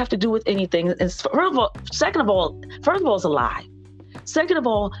 what does that have to do with anything? And first of all, it's a lie. Second of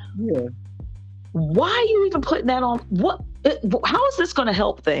all, why are you even putting that on? How is this going to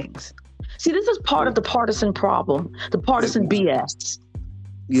help things? See, this is part of the partisan problem, the partisan BS.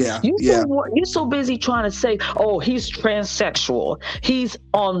 You're so busy trying to say, oh, he's transsexual. He's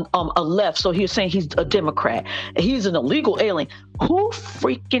on a left, so he's saying he's a Democrat. He's an illegal alien. Who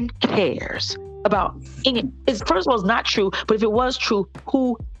freaking cares about any? First of all, it's not true, but if it was true,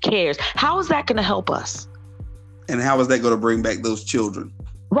 who cares? How is that going to help us? And how is that going to bring back those children?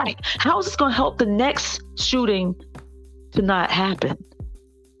 Right. How is this going to help the next shooting to not happen?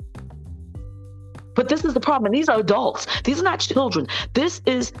 But this is the problem. And these are adults. These are not children. This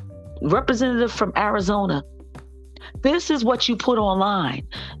is representative from Arizona. This is what you put online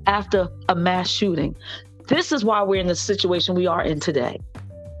after a mass shooting. This is why we're in the situation we are in today.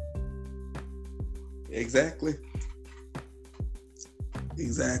 Exactly.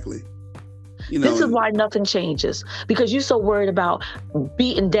 This is why nothing changes, because you're so worried about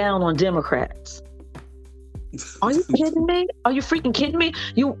beating down on Democrats. Are you kidding me? Are you freaking kidding me?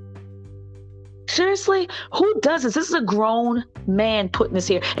 Seriously? Who does this? This is a grown man putting this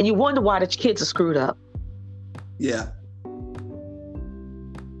here, and you wonder why the kids are screwed up. Yeah.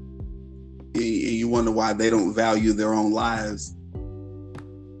 You wonder why they don't value their own lives.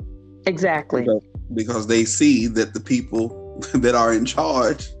 Exactly. Because they see that the people that are in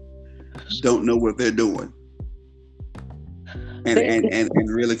charge don't know what they're doing, and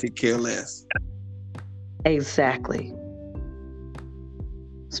really could care less. Exactly.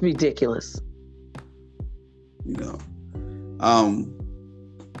 It's ridiculous. The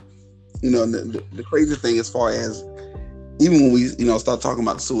crazy thing, as far as even when we start talking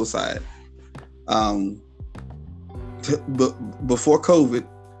about suicide, before COVID,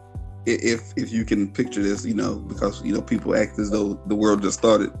 if you can picture this, because people act as though the world just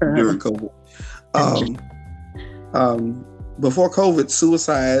started during COVID. Before COVID,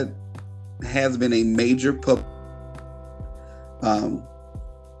 suicide has been a major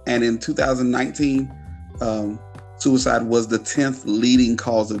And in 2019, suicide was the 10th leading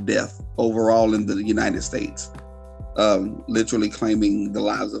cause of death overall in the United States, literally claiming the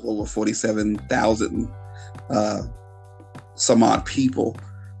lives of over 47,000 some odd people.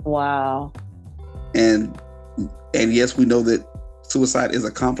 Wow. And yes, we know that suicide is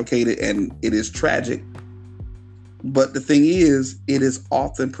a complicated and it is tragic. But the thing is, it is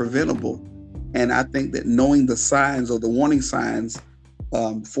often preventable. And I think that knowing the signs or the warning signs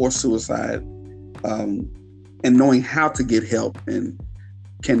for suicide and knowing how to get help and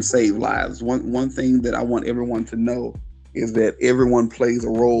can save lives. One thing that I want everyone to know is that everyone plays a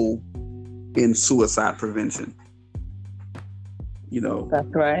role in suicide prevention. You know, that's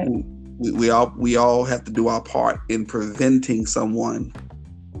right. We all have to do our part in preventing someone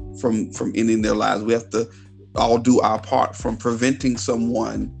from ending their lives. We have to all do our part from preventing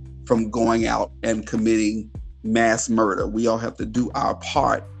someone from going out and committing mass murder. We all have to do our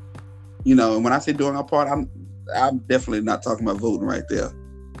part. You know, and when I say doing our part, I'm definitely not talking about voting right there.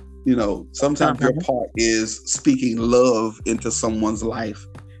 You know, sometimes your part is speaking love into someone's life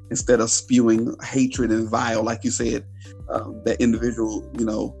instead of spewing hatred and vile, like you said. That individual, you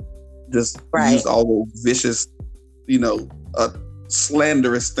know, just used all those vicious, you know,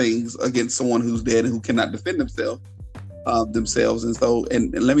 slanderous things against someone who's dead and who cannot defend themselves. And so,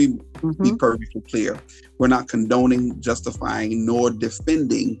 and let me be perfectly clear: we're not condoning, justifying, nor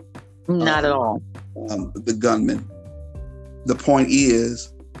defending. Not at all. The gunman. The point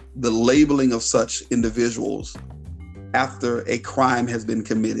is the labeling of such individuals after a crime has been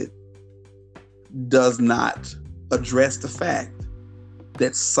committed does not address the fact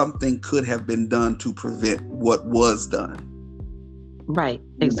that something could have been done to prevent what was done. Right,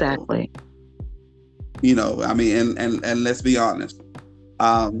 exactly. You know, I mean, and let's be honest.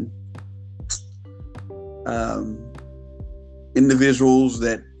 Individuals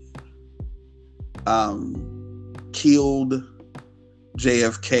that killed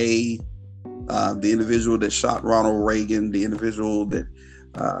JFK, the individual that shot Ronald Reagan, the individual that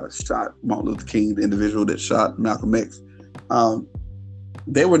shot Martin Luther King, the individual that shot Malcolm X,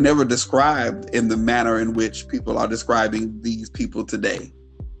 they were never described in the manner in which people are describing these people today.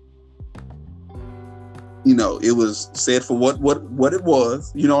 You know, it was said for what it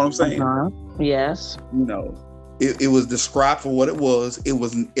was. You know what I'm saying? Yes. You know, it was described for what it was. It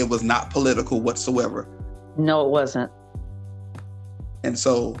was not political whatsoever. No, it wasn't. And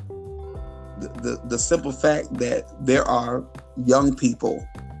so the simple fact that there are young people,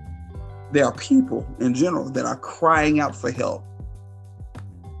 there are people in general that are crying out for help.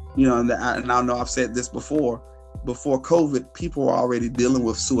 You know, and I know I've said this before COVID, people were already dealing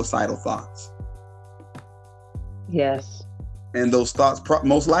with suicidal thoughts. Yes. And those thoughts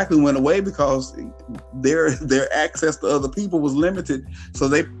most likely went away because their access to other people was limited. So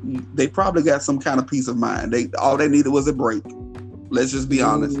they probably got some kind of peace of mind. All they needed was a break. Let's just be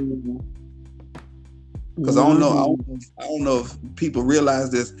honest. Because I don't know if people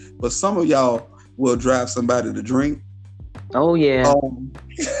realize this, but some of y'all will drive somebody to drink. Oh yeah.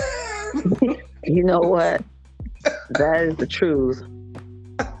 You know what? That is the truth.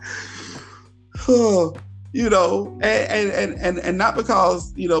 You know, and not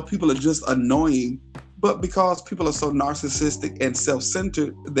because, you know, people are just annoying, but because people are so narcissistic and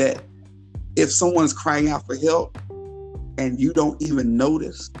self-centered that if someone's crying out for help and you don't even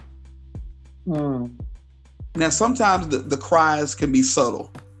notice. Now, sometimes the cries can be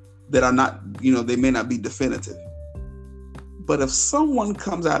subtle, that are not, you know, they may not be definitive. But if someone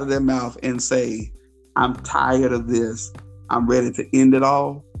comes out of their mouth and say, I'm tired of this, I'm ready to end it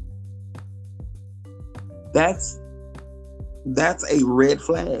all, that's a red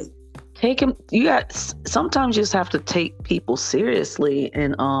flag. Sometimes you just have to take people seriously,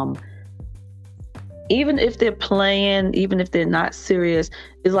 and even if they're playing, even if they're not serious,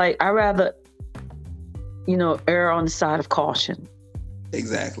 it's like I rather, you know, err on the side of caution.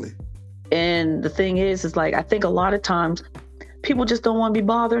 Exactly. And the thing is like I think a lot of times people just don't want to be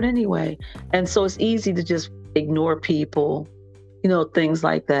bothered anyway, and so it's easy to just ignore people, you know, things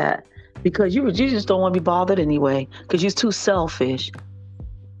like that. Because you just don't want to be bothered anyway, because you're too selfish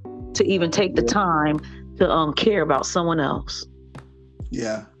to even take the time to care about someone else.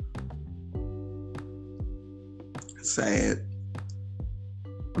 Yeah. Sad.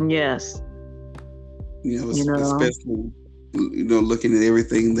 Yes. You know, especially, you know, looking at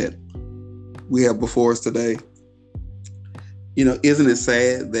everything that we have before us today. You know, isn't it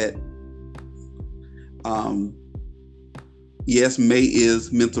sad that yes, May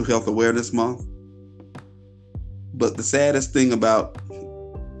is Mental Health Awareness Month, but the saddest thing about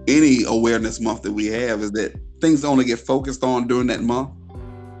any awareness month that we have is that things only get focused on during that month,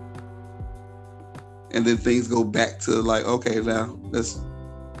 and then things go back to like, okay, now let's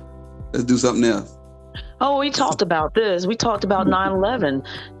do something else. Oh, we talked about this. We talked about 9/11.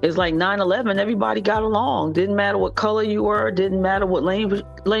 It's like 9/11. Everybody got along. Didn't matter what color you were. Didn't matter what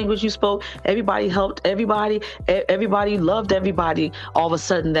language you spoke. Everybody helped everybody. Everybody loved everybody all of a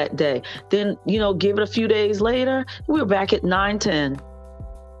sudden that day. Then, give it a few days later, we were back at 9/10.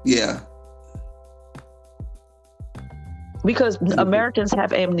 Yeah. Because Americans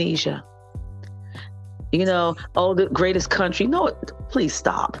have amnesia. The greatest country. No, please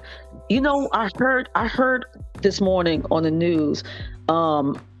stop. I heard this morning on the news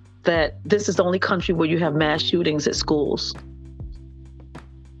that this is the only country where you have mass shootings at schools.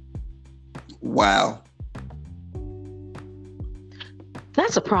 Wow.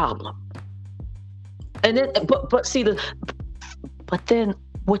 That's a problem. And then, but then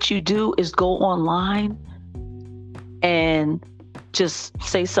what you do is go online and just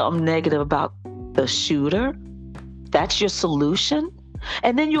say something negative about the shooter. That's your solution.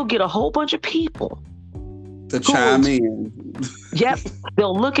 And then you'll get a whole bunch of people to chime in. Yep.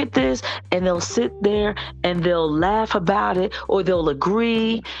 They'll look at this and they'll sit there and they'll laugh about it, or they'll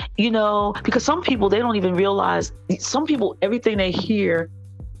agree, because some people, they don't even realize, some people, everything they hear,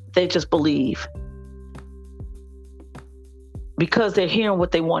 they just believe because they're hearing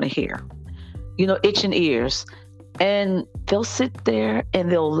what they want to hear, itching ears. And they'll sit there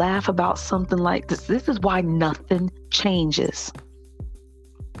and they'll laugh about something like this. This is why nothing changes.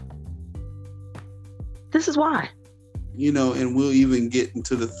 This is why. And we'll even get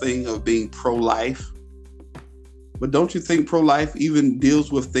into the thing of being pro-life. But don't you think pro-life even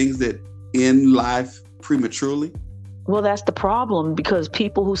deals with things that end life prematurely? Well, that's the problem, because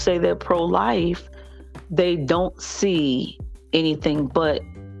people who say they're pro-life, they don't see anything but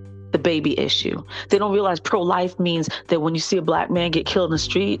the baby issue. They don't realize pro-life means that when you see a black man get killed in the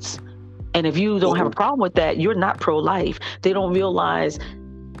streets, and if you don't have a problem with that, you're not pro-life. They don't realize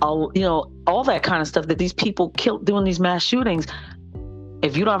all that kind of stuff that these people killed doing these mass shootings.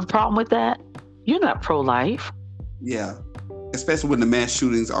 If you don't have a problem with that, you're not pro-life. Yeah. Especially when the mass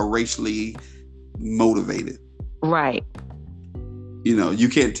shootings are racially motivated. Right. You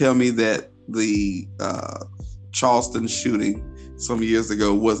can't tell me that the Charleston shooting some years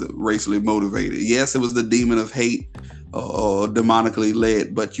ago wasn't racially motivated. Yes, it was the demon of hate or demonically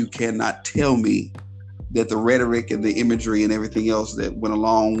led, but you cannot tell me that the rhetoric and the imagery and everything else that went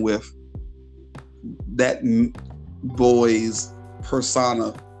along with that boy's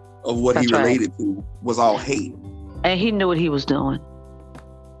persona of what he related to was all hate. And he knew what he was doing.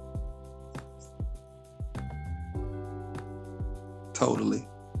 Totally.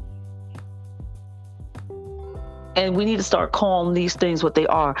 And we need to start calling these things what they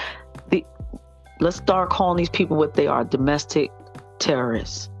are. Let's start calling these people what they are: domestic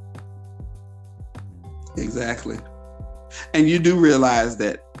terrorists. Exactly. And you do realize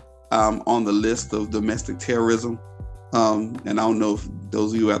that on the list of domestic terrorism, and I don't know if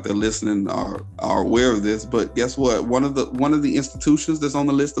those of you out there listening are aware of this, but guess what? One of the institutions that's on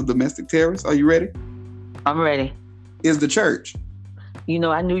the list of domestic terrorists, are you ready? I'm ready. Is the church.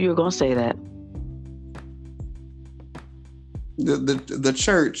 I knew you were going to say that. The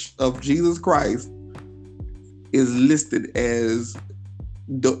Church of Jesus Christ is listed as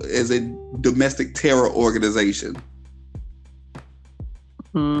a domestic terror organization.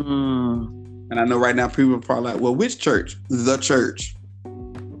 Mm-hmm. And I know right now people are probably like, well, which church? The church.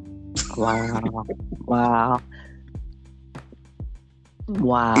 Wow.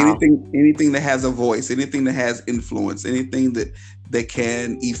 Anything that has a voice, anything that has influence, anything that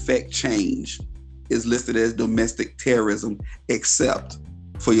can effect change is listed as domestic terrorism, except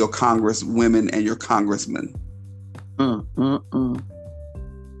for your congresswomen and your congressmen.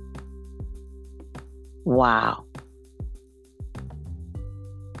 Wow.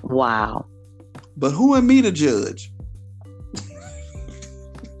 But who am me to judge?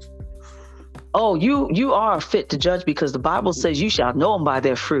 Oh, you are fit to judge, because the Bible says you shall know them by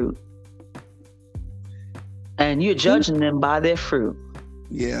their fruit. And you're judging them by their fruit.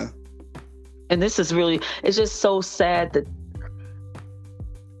 Yeah. And this is really, it's just so sad that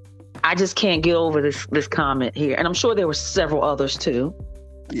I just can't get over this comment here. And I'm sure there were several others too.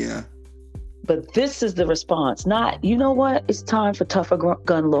 Yeah. But this is the response. Not, you know what? It's time for tougher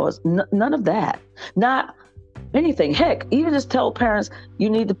gun laws. None of that. Not anything. Heck, even just tell parents you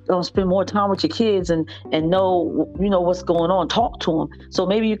need to spend more time with your kids and know, what's going on. Talk to them. So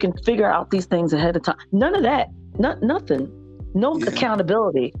maybe you can figure out these things ahead of time. None of that. Nothing. No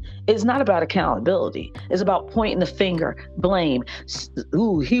accountability. It's not about accountability. It's about pointing the finger, blame.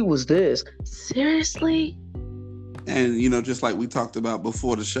 Ooh, he was this. Seriously? And, you know, just like we talked about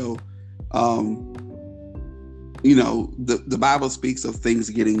before the show, you know, the Bible speaks of things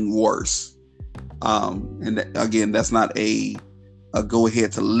getting worse. And again, that's not a go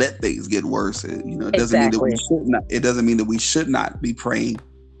ahead to let things get worse. You know, it doesn't mean that we should not. It doesn't mean that we should not be praying.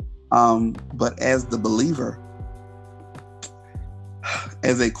 But as the believer,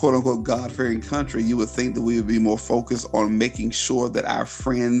 as a quote unquote God-fearing country, you would think that we would be more focused on making sure that our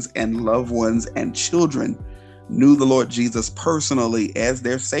friends and loved ones and children knew the Lord Jesus personally as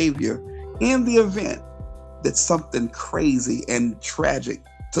their Savior in the event that something crazy and tragic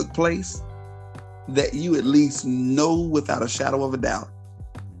took place, that you at least know without a shadow of a doubt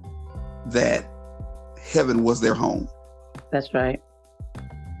that heaven was their home. That's right.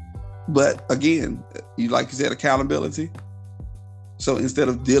 But again, like you said, accountability. So instead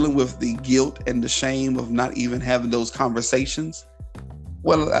of dealing with the guilt and the shame of not even having those conversations,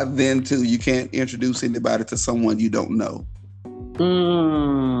 well, then too, you can't introduce anybody to someone you don't know.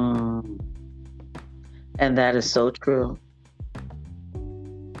 And that is so true.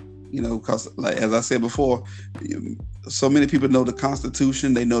 You know, because like, as I said before, so many people know the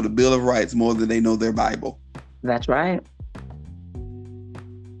Constitution, they know the Bill of Rights more than they know their Bible. That's right.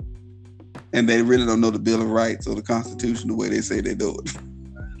 And they really don't know the Bill of Rights or the Constitution the way they say they do it.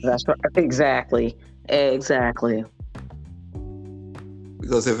 That's right. Exactly.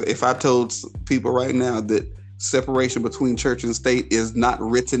 Because if I told people right now that separation between church and state is not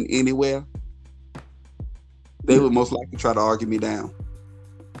written anywhere, they would most likely try to argue me down.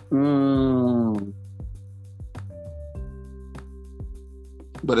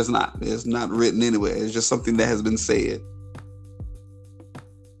 But it's not. It's not written anywhere. It's just something that has been said.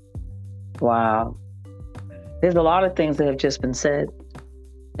 Wow. There's a lot of things that have just been said,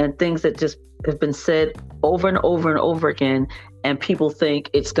 and things that just have been said over and over and over again, and people think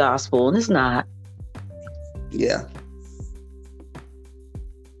it's gospel, and it's not. Yeah.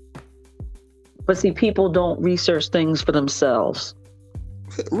 But see, people don't research things for themselves.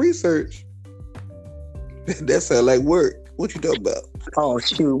 Research? That sounds like work. What you talking about? Oh,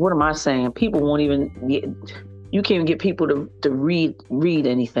 shoot. What am I saying? People won't even get, you can't even get people to read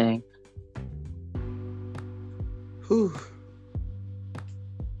anything. Whew.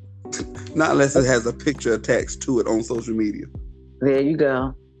 Not unless it has a picture attached to it on social media. There you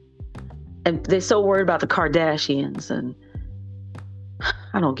go. And they're so worried about the Kardashians, and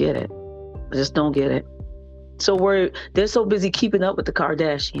I don't get it. I just don't get it. So worried. They're so busy keeping up with the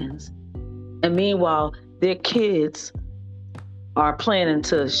Kardashians. And meanwhile, their kids are planning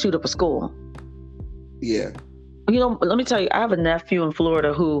to shoot up a school. Yeah. You know, let me tell you, I have a nephew in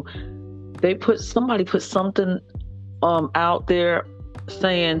Florida who somebody put something out there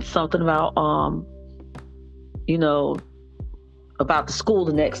saying something about about the school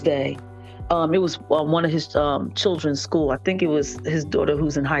the next day. It was one of his children's school. I think it was his daughter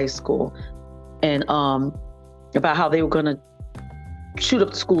who's in high school, and about how they were going to shoot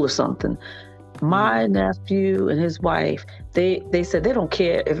up the school or something. My nephew and his wife, they said they don't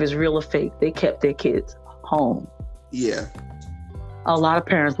care if it's real or fake. They kept their kids home. Yeah. A lot of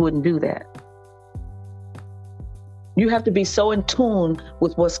parents wouldn't do that. You have to be so in tune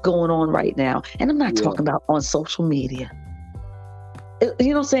with what's going on right now. And I'm not talking about on social media. You know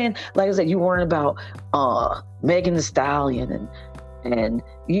what I'm saying? Like I said, you're worrying about Megan Thee Stallion and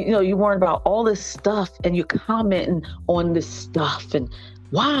you're worrying about all this stuff, and you're commenting on this stuff. And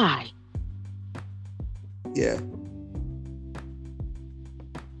why? Yeah.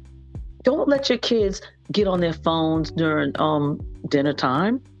 Don't let your kids get on their phones during dinner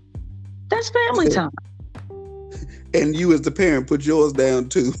time. That's family time. And you as the parent, put yours down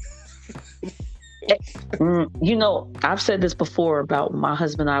too. I've said this before about my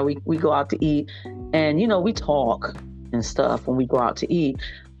husband and I. We go out to eat, and we talk and stuff when we go out to eat.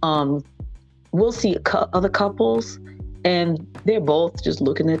 We'll see other couples, and they're both just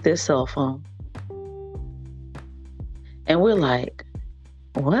looking at their cell phone, and we're like,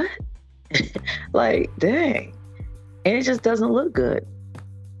 "What?" Like, dang, and it just doesn't look good.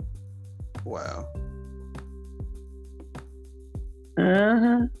 Wow.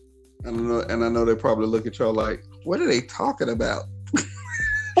 Uh-huh. And I know they probably look at y'all like, what are they talking about?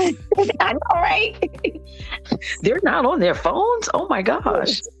 I know, right? They're not on their phones? Oh my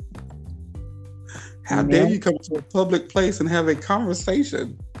gosh. How dare you come to a public place and have a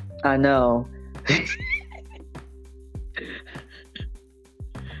conversation? I know.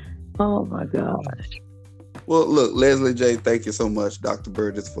 Oh my gosh. Well, look, Leslie J, thank you so much, Dr.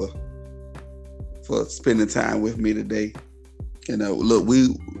 Burgess, for spending time with me today. Look, we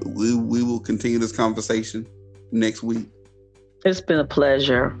will continue this conversation next week. It's been a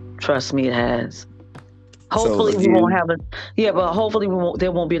pleasure. Trust me, it has. Hopefully So we won't again, have but hopefully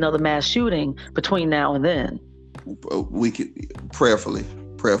there won't be another mass shooting between now and then. we could prayerfully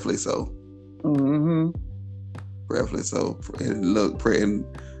so. Mm-hmm. Prayerfully so. And pray, and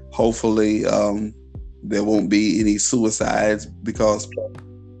hopefully there won't be any suicides, because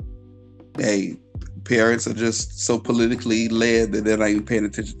hey, parents are just so politically led that they're not even paying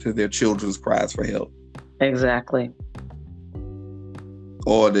attention to their children's cries for help. Exactly.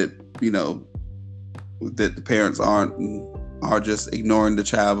 Or that, that the parents are just ignoring the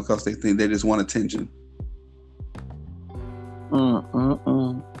child because they think they just want attention.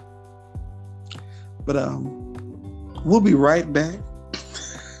 But we'll be right back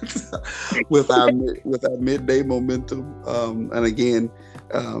with our midday momentum. And again,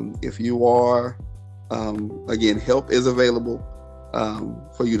 if you are, again, help is available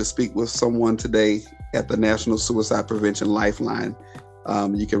for you to speak with someone today at the National Suicide Prevention Lifeline.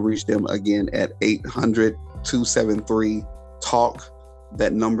 You can reach them again at 800-273-TALK.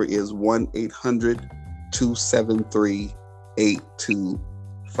 That number is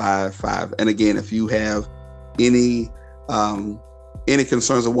 1-800-273-8255. And again, if you have any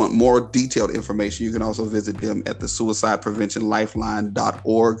concerns or want more detailed information, you can also visit them at the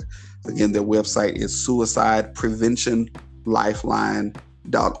suicidepreventionlifeline.org. Again, their website is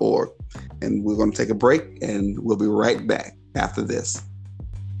suicidepreventionlifeline.org. And we're going to take a break, and we'll be right back after this.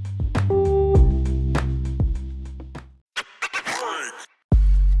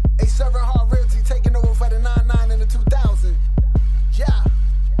 A7 Hard Realty taking over for the 99 and the 2000. Yeah.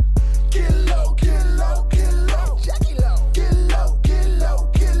 Get low, get low, get low. Jackie low. Get low, get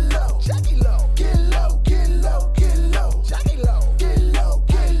low, get low. Jackie low. Get low, get low, get low. Jackie low. Get low,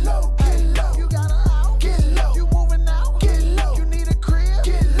 get low, get low. You got a house? Get low. You moving out? Get low. You need a crib?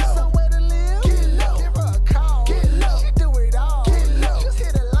 Get low. Somewhere to live? Get low. Give her a call. Get low. She do it all. Get low. Just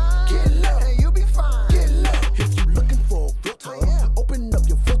hit a line. Get low. And you be fine. Get low. If you looking for a realtor, open up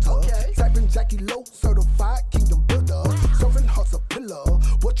your filter. Okay. Type in Jackie Low, certified kingdom builder. Serving hearts a pillar.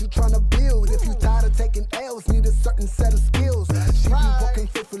 What you trying to build? If you tired of taking L's, need a certain set of skills. She be working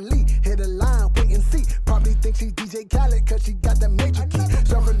faithfully. Hit a line, wait and see. Probably think she DJ Khaled, cause she got that major key.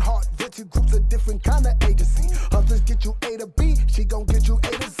 Serving heart, virtue groups, a different kind of agency. Others get you A to B, she gon' get you A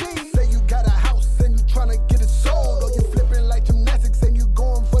to Z. Say you got a house and you tryna get it sold, or you flipping like gymnastics and you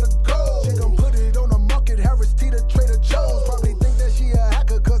going for the gold. She gon' put it on the market, Harris Teeter, Trader Joe's. Probably think that she a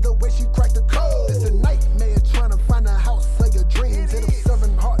hacker, cause the way she cracked the code. It's a nightmare tryna find a house of your dreams. Hit 'em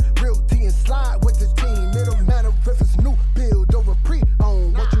Serving Heart Realty and slide with the team. It don't matter if it's new build or a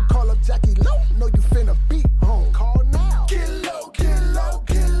pre-owned. What you call up Jackie Low? Know you finna be home. Call now. Get low, get low,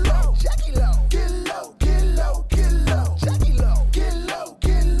 get low. Jackie Low. Get low, get low, get low. Jackie Low. Get low,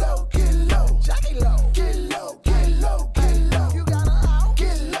 get low, get low. Jackie Low. Get low, get low, get low. You got a house?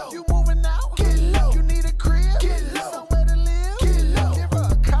 Get low. You moving out? Get low. You need a crib? Get low. Somewhere to live? Get low. Give her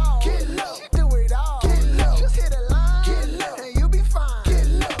a call. Get low. She do it all. Get low. Just hit a line. Get low. And you be fine. Get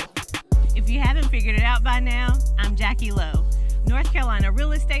low. If you haven't figured it out by now, I'm Jackie Lowe, North Carolina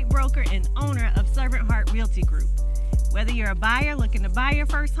real estate broker and owner of Servant Heart Realty Group. Whether you're a buyer looking to buy your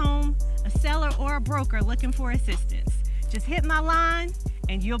first home, a seller, or a broker looking for assistance, just hit my line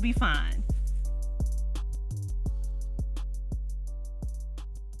and you'll be fine.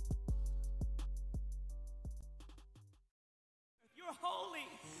 You're holy,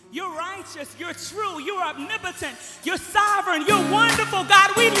 you're righteous, you're true, you're omnipotent, you're sovereign, you're wonderful,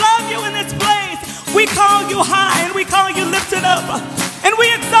 God. We love you in this place. We call you high and we call you lifted up. And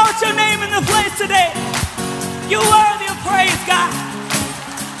we exalt your name in this place today. You're worthy of praise, God.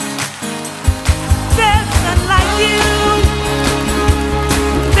 There's none like you.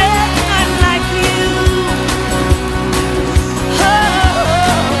 There's none like you.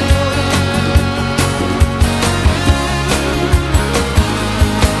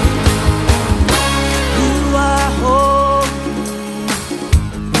 You are holy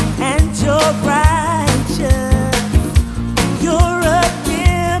and you're righteous. You're a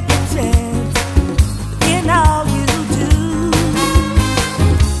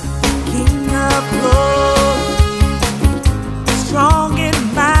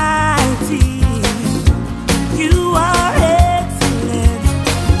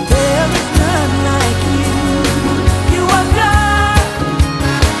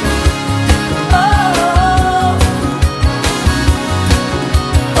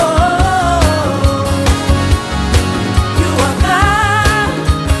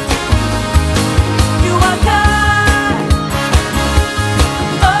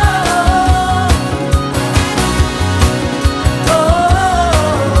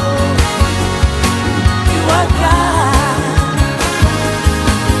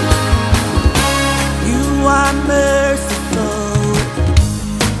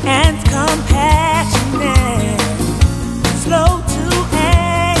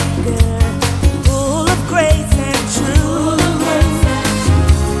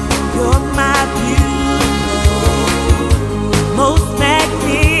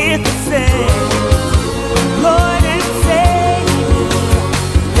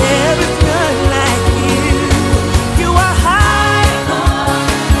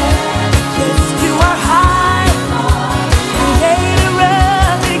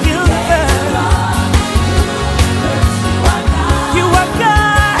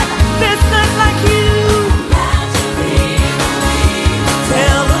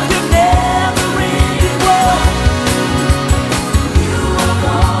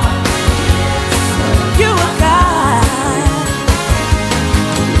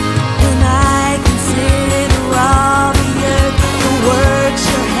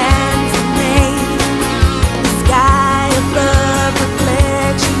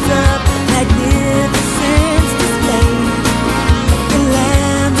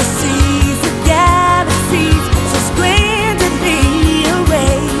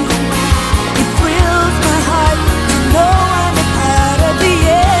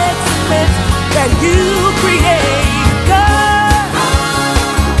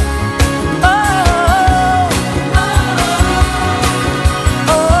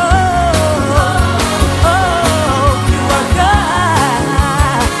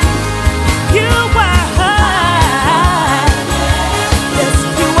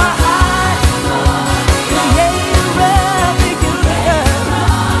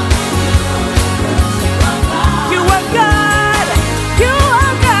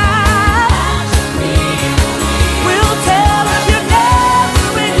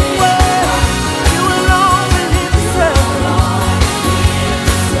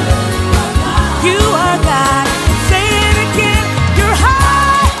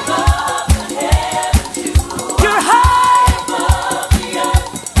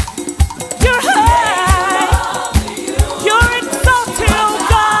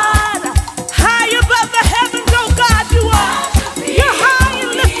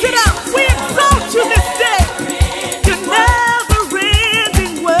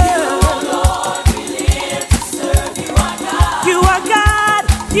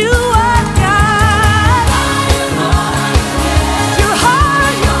You are God. You're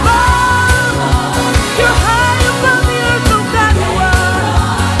high above. You're high above the earth, oh God, you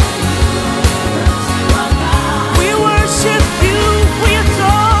are. We worship you. We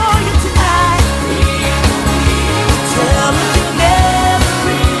adore you tonight. Tell us you'll never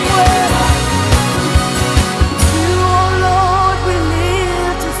regret. You, oh Lord, we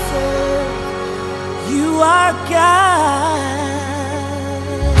live to serve. You are God.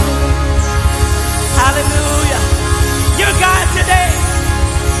 Hallelujah. You're God today.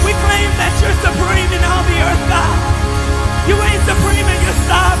 We claim that you're supreme in all the earth, God. You reign supreme and you're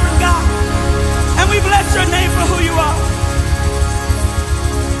sovereign, God. And we bless your name for who you are.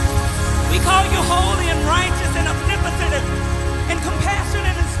 We call you holy and righteous and omnipotent and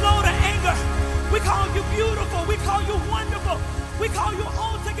compassionate and slow to anger. We call you beautiful. We call you wonderful. We call you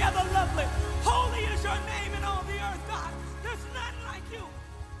altogether lovely. Holy is your name in all the earth, God. There's none like you.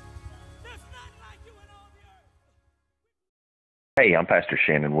 There's none like you in all the earth. Hey, I'm Pastor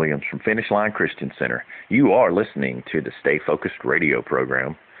Shannon Williams from Finish Line Christian Center. You are listening to the Stay Focused radio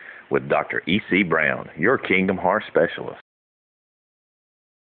program with Dr. E.C. Brown, your Kingdom Heart specialist.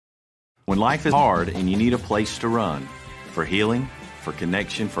 When life is hard and you need a place to run for healing, for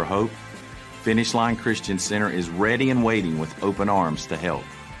connection, for hope, Finish Line Christian Center is ready and waiting with open arms to help.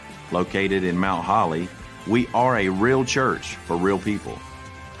 Located in Mount Holly, we are a real church for real people,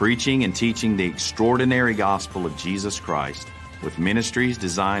 preaching and teaching the extraordinary gospel of Jesus Christ with ministries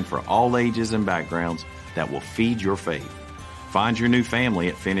designed for all ages and backgrounds that will feed your faith. Find your new family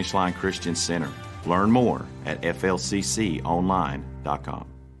at Finish Line Christian Center. Learn more at flcconline.com.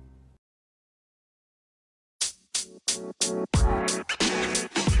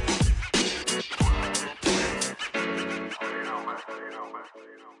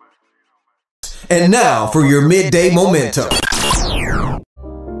 And now for your midday momentum.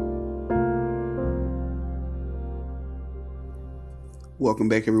 Welcome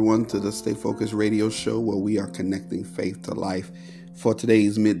back, everyone, to the Stay Focused radio show where we are connecting faith to life. For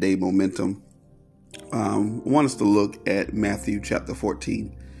today's midday momentum, I want us to look at Matthew chapter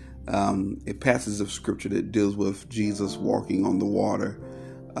 14, a passage of scripture that deals with Jesus walking on the water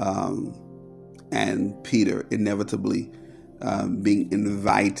and Peter inevitably being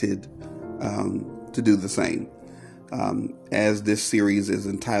invited to do the same. As this series is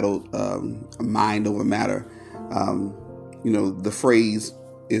entitled Mind Over Matter, the phrase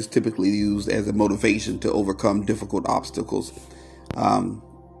is typically used as a motivation to overcome difficult obstacles,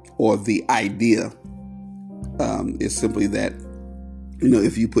 or the idea is simply that,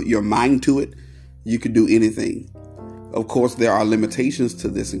 if you put your mind to it, you could do anything. Of course, there are limitations to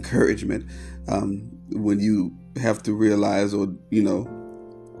this encouragement when you have to realize,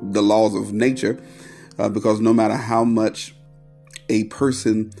 the laws of nature, because no matter how much a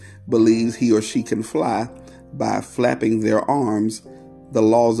person believes he or she can fly, by flapping their arms, the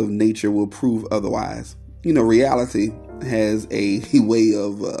laws of nature will prove otherwise. Reality has a way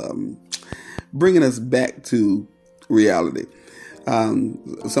of bringing us back to reality.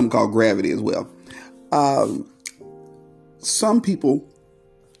 Some call gravity as well. Some people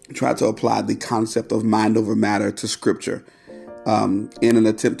try to apply the concept of mind over matter to scripture in an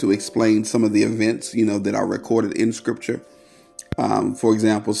attempt to explain some of the events, that are recorded in scripture. For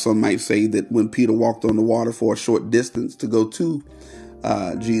example, some might say that when Peter walked on the water for a short distance to go to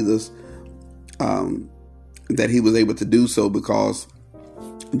Jesus, that he was able to do so because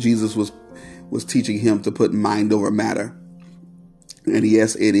Jesus was teaching him to put mind over matter. And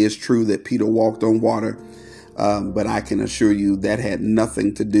yes, it is true that Peter walked on water, but I can assure you that had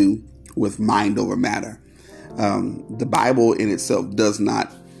nothing to do with mind over matter. The Bible in itself does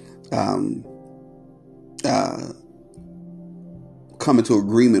not come into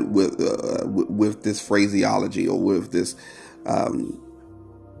agreement with this phraseology or with this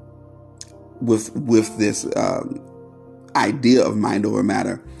with this idea of mind over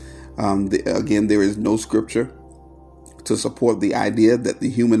matter. Again, there is no scripture to support the idea that the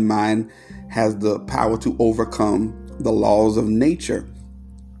human mind has the power to overcome the laws of nature,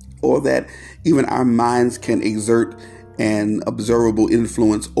 or that even our minds can exert an observable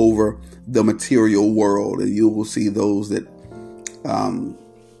influence over the material world. And you will see those that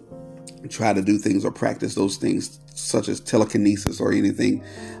try to do things or practice those things, such as telekinesis or anything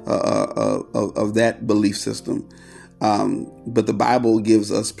of that belief system. But the Bible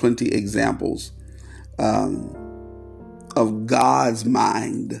gives us plenty examples of God's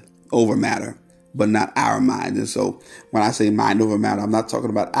mind over matter, but not our mind. And so when I say mind over matter, I'm not talking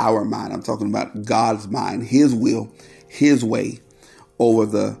about our mind. I'm talking about God's mind, his will, his way over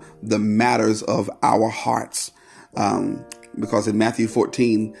the matters of our hearts. because in Matthew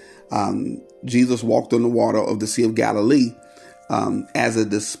 14, Jesus walked on the water of the Sea of Galilee as a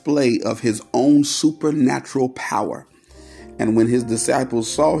display of his own supernatural power. And when his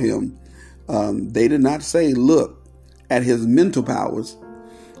disciples saw him, they did not say, look at his mental powers,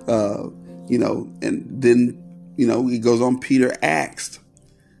 and then, he goes on, Peter asked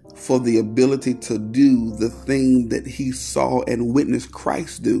for the ability to do the thing that he saw and witnessed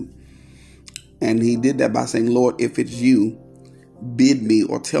Christ do. And he did that by saying, Lord, if it's you, bid me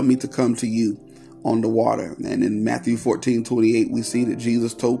or tell me to come to you on the water. And in Matthew 14:28, we see that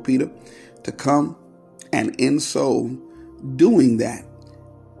Jesus told Peter to come. And in so doing that,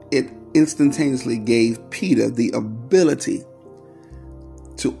 it instantaneously gave Peter the ability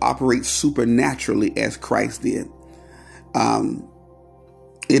to operate supernaturally as Christ did.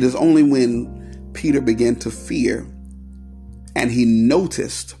 It is only when Peter began to fear and he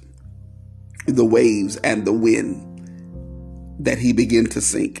noticed the waves and the wind that he began to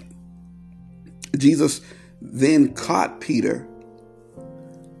sink. Jesus then caught Peter,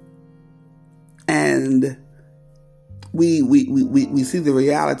 and we see the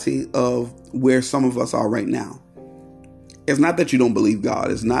reality of where some of us are right now. It's not that you don't believe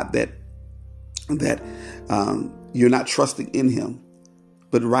God. It's not that you're not trusting in him.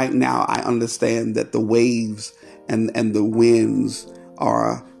 But right now, I understand that the waves and the winds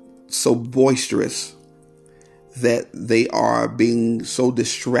are so boisterous that they are being so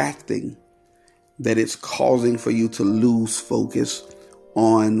distracting that it's causing for you to lose focus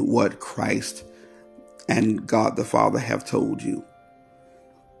on what Christ and God the Father have told you.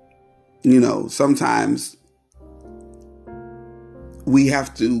 Sometimes we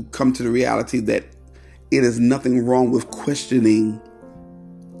have to come to the reality that it is nothing wrong with questioning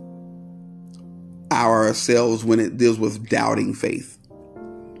ourselves when it deals with doubting faith.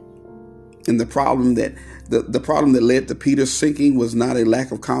 And the problem that led to Peter's sinking was not a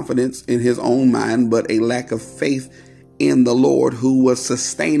lack of confidence in his own mind, but a lack of faith in the Lord who was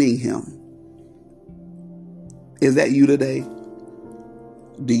sustaining him. Is that you today?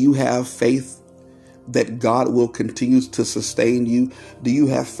 Do you have faith that God will continue to sustain you? Do you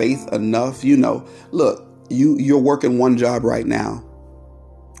have faith enough? Look, you're working one job right now,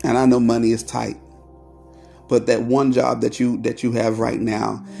 and I know money is tight. But that one job that you have right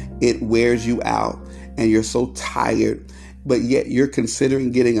now, it wears you out and you're so tired, but yet you're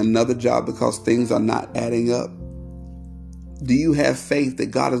considering getting another job because things are not adding up. Do you have faith that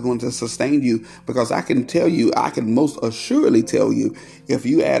God is going to sustain you? Because I can most assuredly tell you, if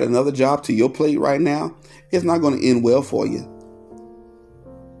you add another job to your plate right now, it's not going to end well for you.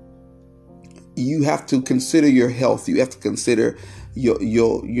 You have to consider your health. You have to consider your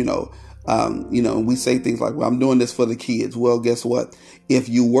we say things like, well, I'm doing this for the kids. Well, guess what? If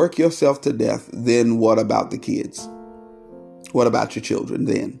you work yourself to death, then what about the kids? What about your children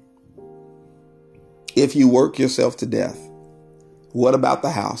then? If you work yourself to death, what about the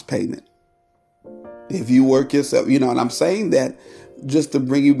house payment? If you work yourself, and I'm saying that just to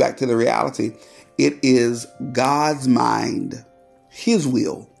bring you back to the reality. It is God's mind, his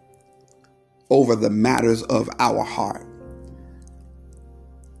will over the matters of our heart.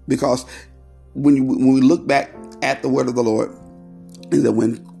 Because when we look back at the word of the Lord, is that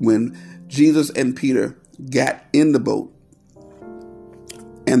when Jesus and Peter got in the boat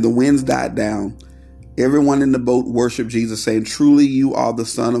and the winds died down, everyone in the boat worshiped Jesus, saying, truly you are the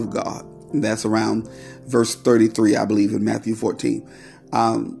Son of God. And that's around verse 33, I believe, in Matthew 14.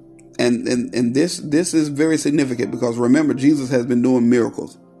 And this is very significant because remember, Jesus has been doing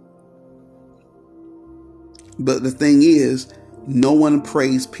miracles. But the thing is, no one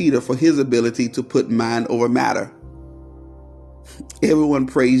praised Peter for his ability to put mind over matter. Everyone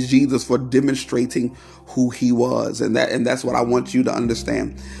praised Jesus for demonstrating who he was. And that's what I want you to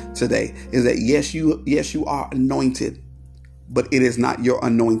understand today, is that yes, you are anointed, but it is not your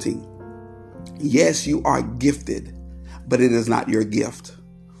anointing. Yes, you are gifted, but it is not your gift.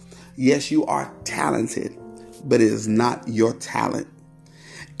 Yes, you are talented, but it is not your talent.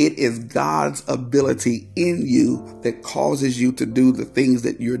 It is God's ability in you that causes you to do the things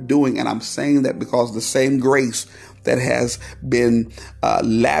that you're doing. And I'm saying that because the same grace that has been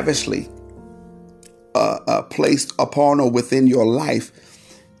lavishly placed upon or within your life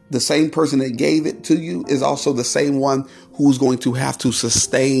the same person that gave it to you is also the same one who's going to have to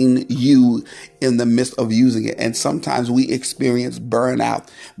sustain you in the midst of using it. And sometimes we experience burnout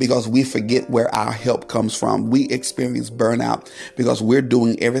because we forget where our help comes from. We experience burnout because we're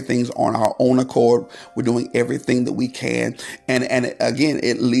doing everything on our own accord. We're doing everything that we can. And again,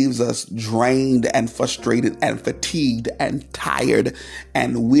 it leaves us drained and frustrated and fatigued and tired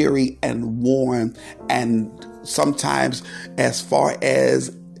and weary and worn. And sometimes as far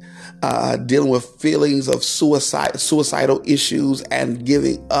as dealing with feelings of suicidal issues and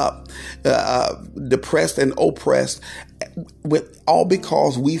giving up, depressed and oppressed, all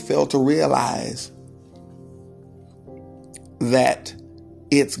because we fail to realize that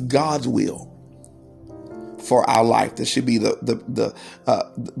it's God's will for our life that should be the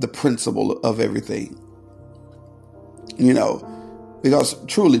principle of everything. You know, because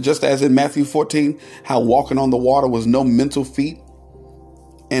truly, just as in Matthew 14, how walking on the water was no mental feat,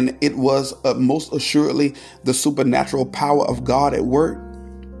 and it was most assuredly the supernatural power of God at work,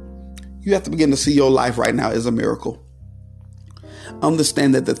 you have to begin to see your life right now as a miracle.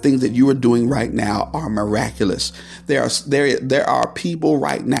 Understand that the things that you are doing right now are miraculous. There are people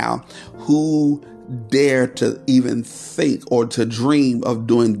right now who dare to even think or to dream of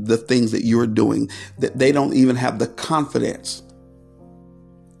doing the things that you're doing, that they don't even have the confidence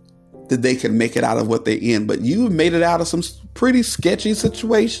that they can make it out of what they're in. But you've made it out of some pretty sketchy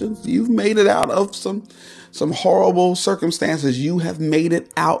situations. You've made it out of some horrible circumstances. You have made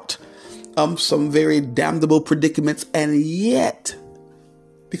it out of some very damnable predicaments. And yet,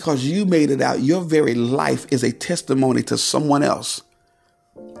 because you made it out, your very life is a testimony to someone else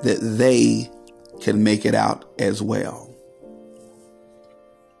that they can make it out as well.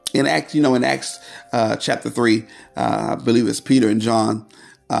 In Acts chapter 3, I believe it's Peter and John,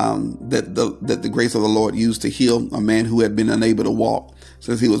 that the grace of the Lord used to heal a man who had been unable to walk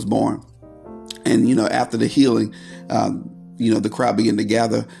since he was born. And, after the healing, the crowd began to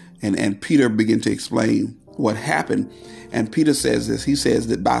gather, and Peter began to explain what happened. And Peter says this. He says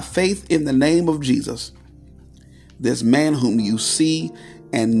that by faith in the name of Jesus, this man whom you see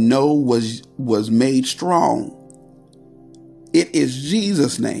and know was made strong. It is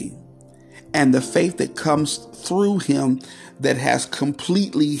Jesus' name and the faith that comes through him that has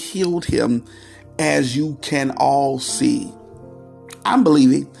completely healed him, as you can all see. I'm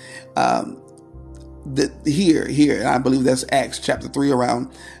believing that here, and I believe that's Acts chapter 3,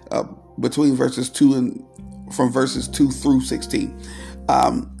 around between verses 2 and from verses 2 through 16.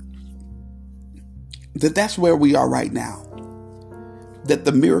 That's where we are right now. That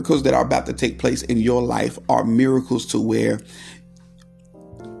the miracles that are about to take place in your life are miracles to where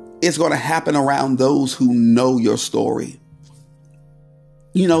it's going to happen around those who know your story.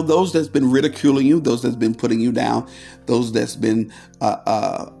 Those that's been ridiculing you, those that's been putting you down, those that's been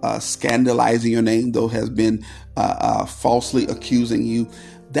scandalizing your name, those has been falsely accusing you.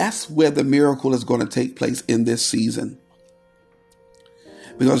 That's where the miracle is going to take place in this season.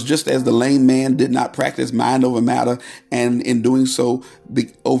 Because just as the lame man did not practice mind over matter, and in doing so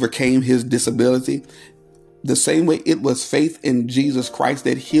overcame his disability, the same way it was faith in Jesus Christ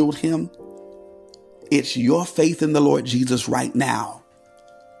that healed him, it's your faith in the Lord Jesus right now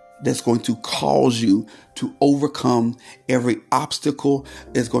that's going to cause you to overcome every obstacle.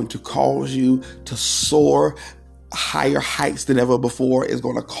 It's going to cause you to soar higher heights than ever before. Is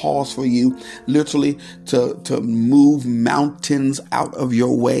going to cause for you literally to move mountains out of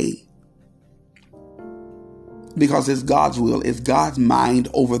your way. Because it's God's will. It's God's mind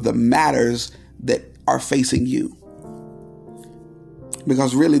over the matters that are facing you.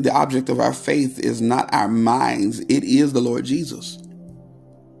 Because really the object of our faith is not our minds. It is the Lord Jesus.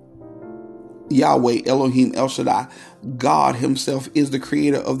 Yahweh, Elohim, El Shaddai, God himself is the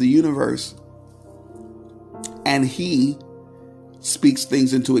creator of the universe. And he speaks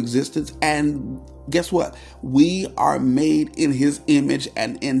things into existence. And guess what? We are made in his image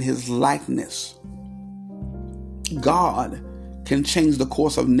and in his likeness. God can change the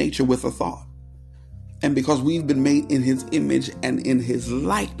course of nature with a thought. And because we've been made in his image and in his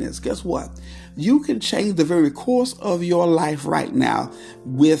likeness, guess what? You can change the very course of your life right now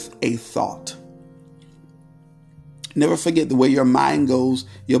with a thought. Never forget, the way your mind goes,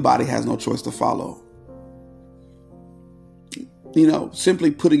 your body has no choice to follow.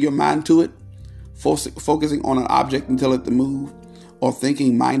 Simply putting your mind to it, focusing on an object and tell it to move, or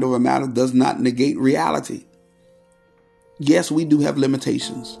thinking mind over matter does not negate reality. Yes, we do have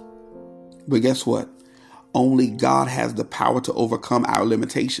limitations, but guess what? Only God has the power to overcome our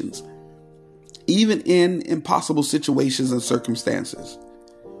limitations. Even in impossible situations and circumstances,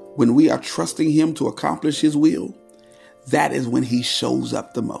 when we are trusting him to accomplish his will, that is when he shows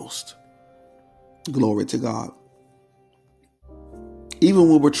up the most. Glory to God. Even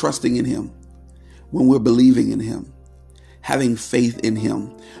when we're trusting in him, when we're believing in him, having faith in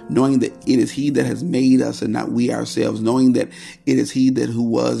him, knowing that it is he that has made us and not we ourselves, knowing that it is he that who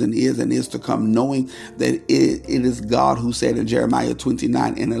was and is to come, knowing that it is God who said in Jeremiah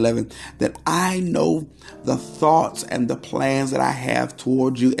 29:11 that I know the thoughts and the plans that I have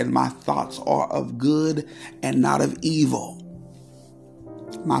towards you, and my thoughts are of good and not of evil.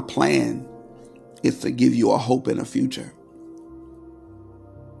 My plan is to give you a hope and a future.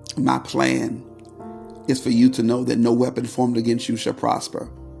 My plan is for you to know that no weapon formed against you shall prosper,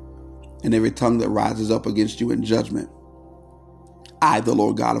 and every tongue that rises up against you in judgment, I, the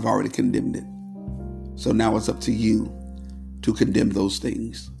Lord God, have already condemned it. So now it's up to you to condemn those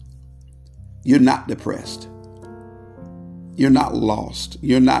things. You're not depressed. You're not lost.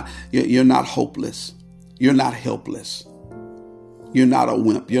 You're not hopeless. You're not helpless. You're not a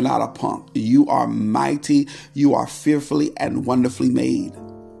wimp. You're not a punk. You are mighty. You are fearfully and wonderfully made.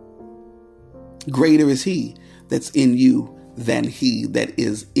 Greater is he that's in you than he that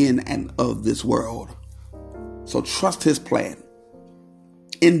is in and of this world. So trust his plan.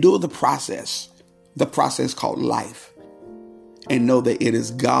 Endure the process called life, and know that it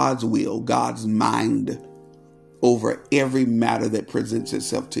is God's will, God's mind over every matter that presents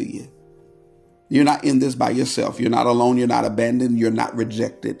itself to you. You're not in this by yourself. You're not alone. You're not abandoned. You're not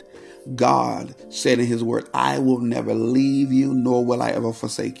rejected. God said in his word, I will never leave you, nor will I ever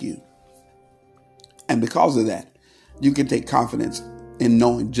forsake you. And because of that, you can take confidence in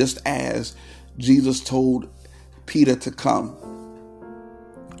knowing, just as Jesus told Peter to come,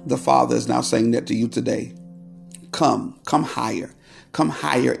 the Father is now saying that to you today. Come higher. Come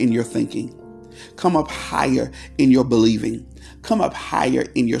higher in your thinking. Come up higher in your believing. Come up higher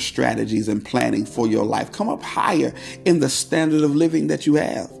in your strategies and planning for your life. Come up higher in the standard of living that you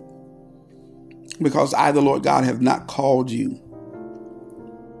have. Because I, the Lord God, have not called you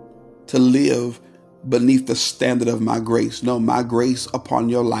to live beneath the standard of my grace. No, my grace upon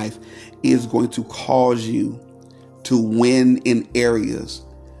your life is going to cause you to win in areas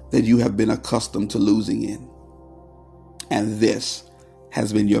that you have been accustomed to losing in. And this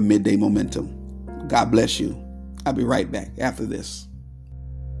has been your Midday Momentum. God bless you. I'll be right back after this.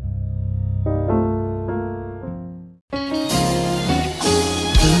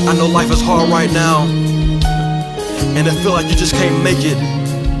 I know life is hard right now, and I feel like you just can't make it.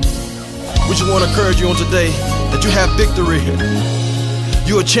 We just want to encourage you on today that you have victory.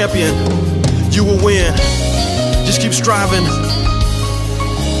 You're a champion. You will win. Just keep striving.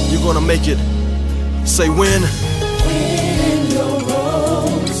 You're going to make it. Say win. When your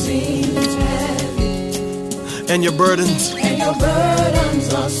road seems heavy, and your burdens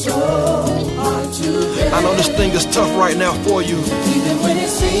are so hard to bear. I know this thing is tough right now for you,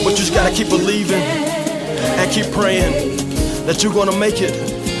 but you just got to keep believing and keep praying that you're going to make it.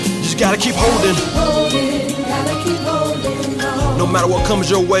 You just got to keep holding. No matter what comes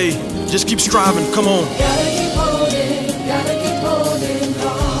your way, just keep striving. Come on.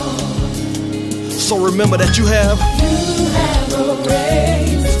 So remember that you have a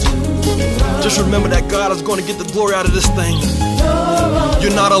race to run. Just remember that God is going to get the glory out of this thing.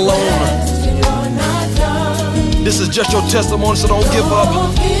 You're not alone. This is just your testimony, so don't give up.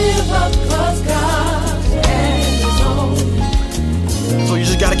 So you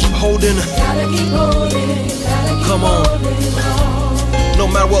just got to keep holding. Come on. No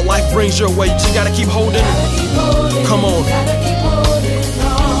matter what life brings your way, you just got to keep holding. Come on.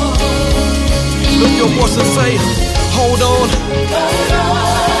 Lift your voice and say, hold on.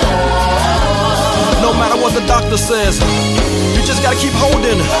 No matter what the doctor says, you just gotta keep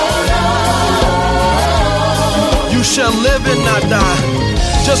holding. You shall live and not die.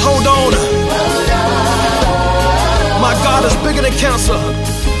 Just hold on. My God is bigger than cancer,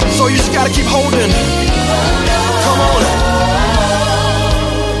 so you just gotta keep holding. Come on.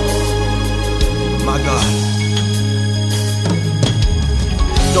 My God.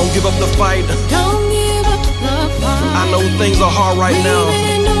 Don't give up the fight. Don't give up the fight. I know things are hard right now,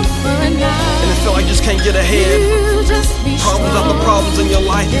 and it feels like you just can't get ahead. Problems after problems in your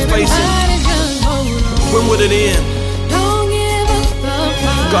life you're facing. When will it end?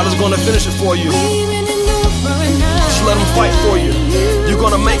 God is going to finish it for you. Just let him fight for you. You're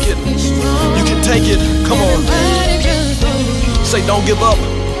going to make it. You can take it. Come on. Say, don't give up.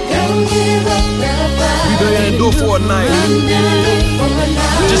 We've been endure for a night.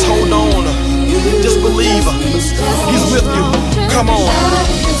 Just hold on. Just believe. He's with you. Come on.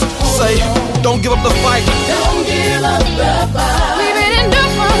 Say, don't give up the fight. Don't give up the fight. We've been endure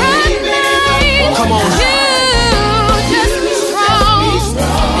for a night. Come on.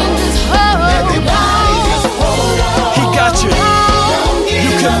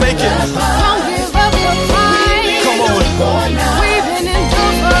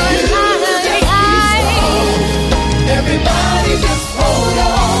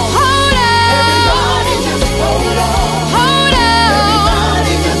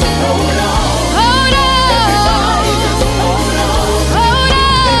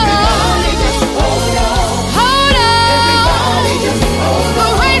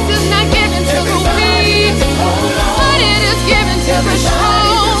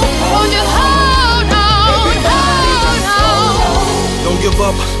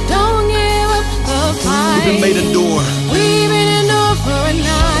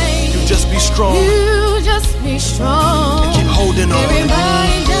 strong. You just be strong. And keep holding on.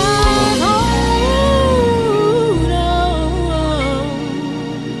 Everybody just hold on.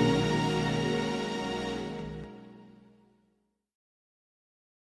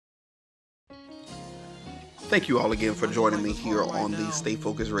 Thank you all again for joining me here on the Stay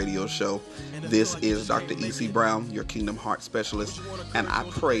Focused Radio Show. This is Dr. E.C. Brown, your Kingdom Heart Specialist, and I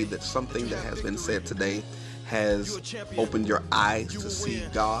pray that something that has been said today has opened your eyes to see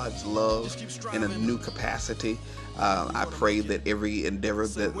God's love in a new capacity. I pray that every endeavor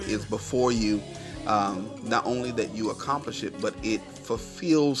that is before you, not only that you accomplish it, but it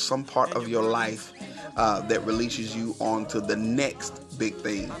fulfills some part of your life that releases you on to the next big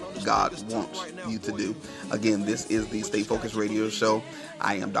thing God wants you to do. Again, this is the Stay Focused Radio Show.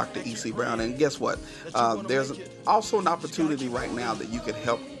 I am Dr. E.C. Brown, and guess what? There's also an opportunity right now that you can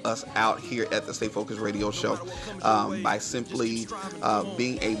help us out here at the Stay Focused Radio Show by simply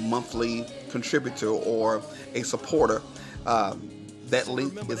being a monthly contributor or a supporter. That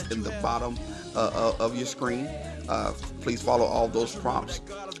link is in the bottom of your screen. Please follow all those prompts.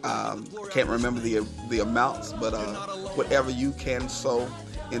 Can't remember the amounts, but whatever you can sow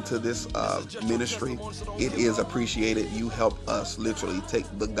into this ministry, it is appreciated. You help us literally take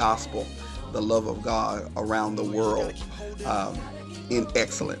the gospel, the love of God around the world in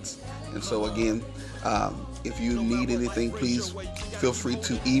excellence. And so again, if you need anything, please feel free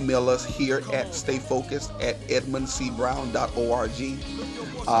to email us here at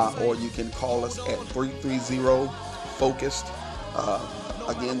stayfocused@edmundcbrown.org, or you can call us at 330-FOCUSED.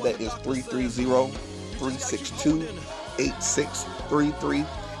 Again, that is 330-362-8633.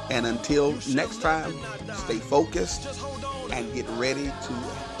 And until next time, stay focused and get ready to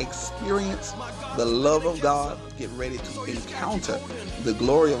experience the love of God. Get ready to encounter the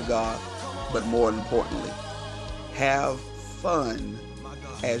glory of God. But more importantly, have fun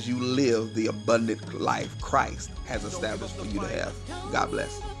as you live the abundant life Christ has established for you to have. God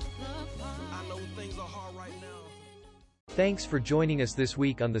bless. Thanks for joining us this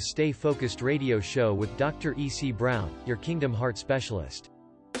week on the Stay Focused Radio Show with Dr. E.C. Brown, your Kingdom Heart Specialist.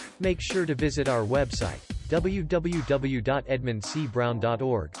 Make sure to visit our website,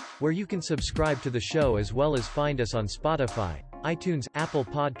 www.edmundcbrown.org, where you can subscribe to the show as well as find us on Spotify, iTunes, Apple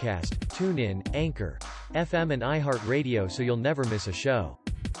Podcast, TuneIn, Anchor, FM and iHeartRadio so you'll never miss a show.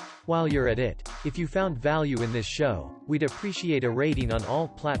 While you're at it, if you found value in this show, we'd appreciate a rating on all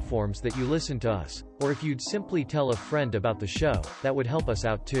platforms that you listen to us, or if you'd simply tell a friend about the show, that would help us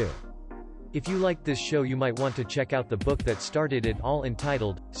out too. If you like this show, you might want to check out the book that started it all,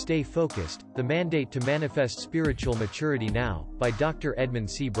 entitled, Stay Focused, The Mandate to Manifest Spiritual Maturity Now, by Dr.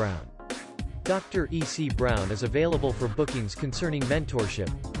 Edmund C. Brown. Dr. E.C. Brown is available for bookings concerning mentorship,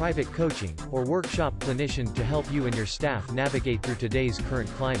 private coaching, or workshop clinician to help you and your staff navigate through today's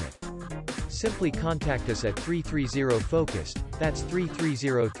current climate. Simply contact us at 330-FOCUSED, that's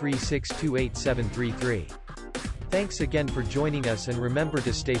 330-362-8733. Thanks again for joining us, and remember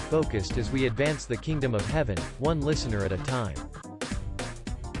to stay focused as we advance the kingdom of heaven, one listener at a time.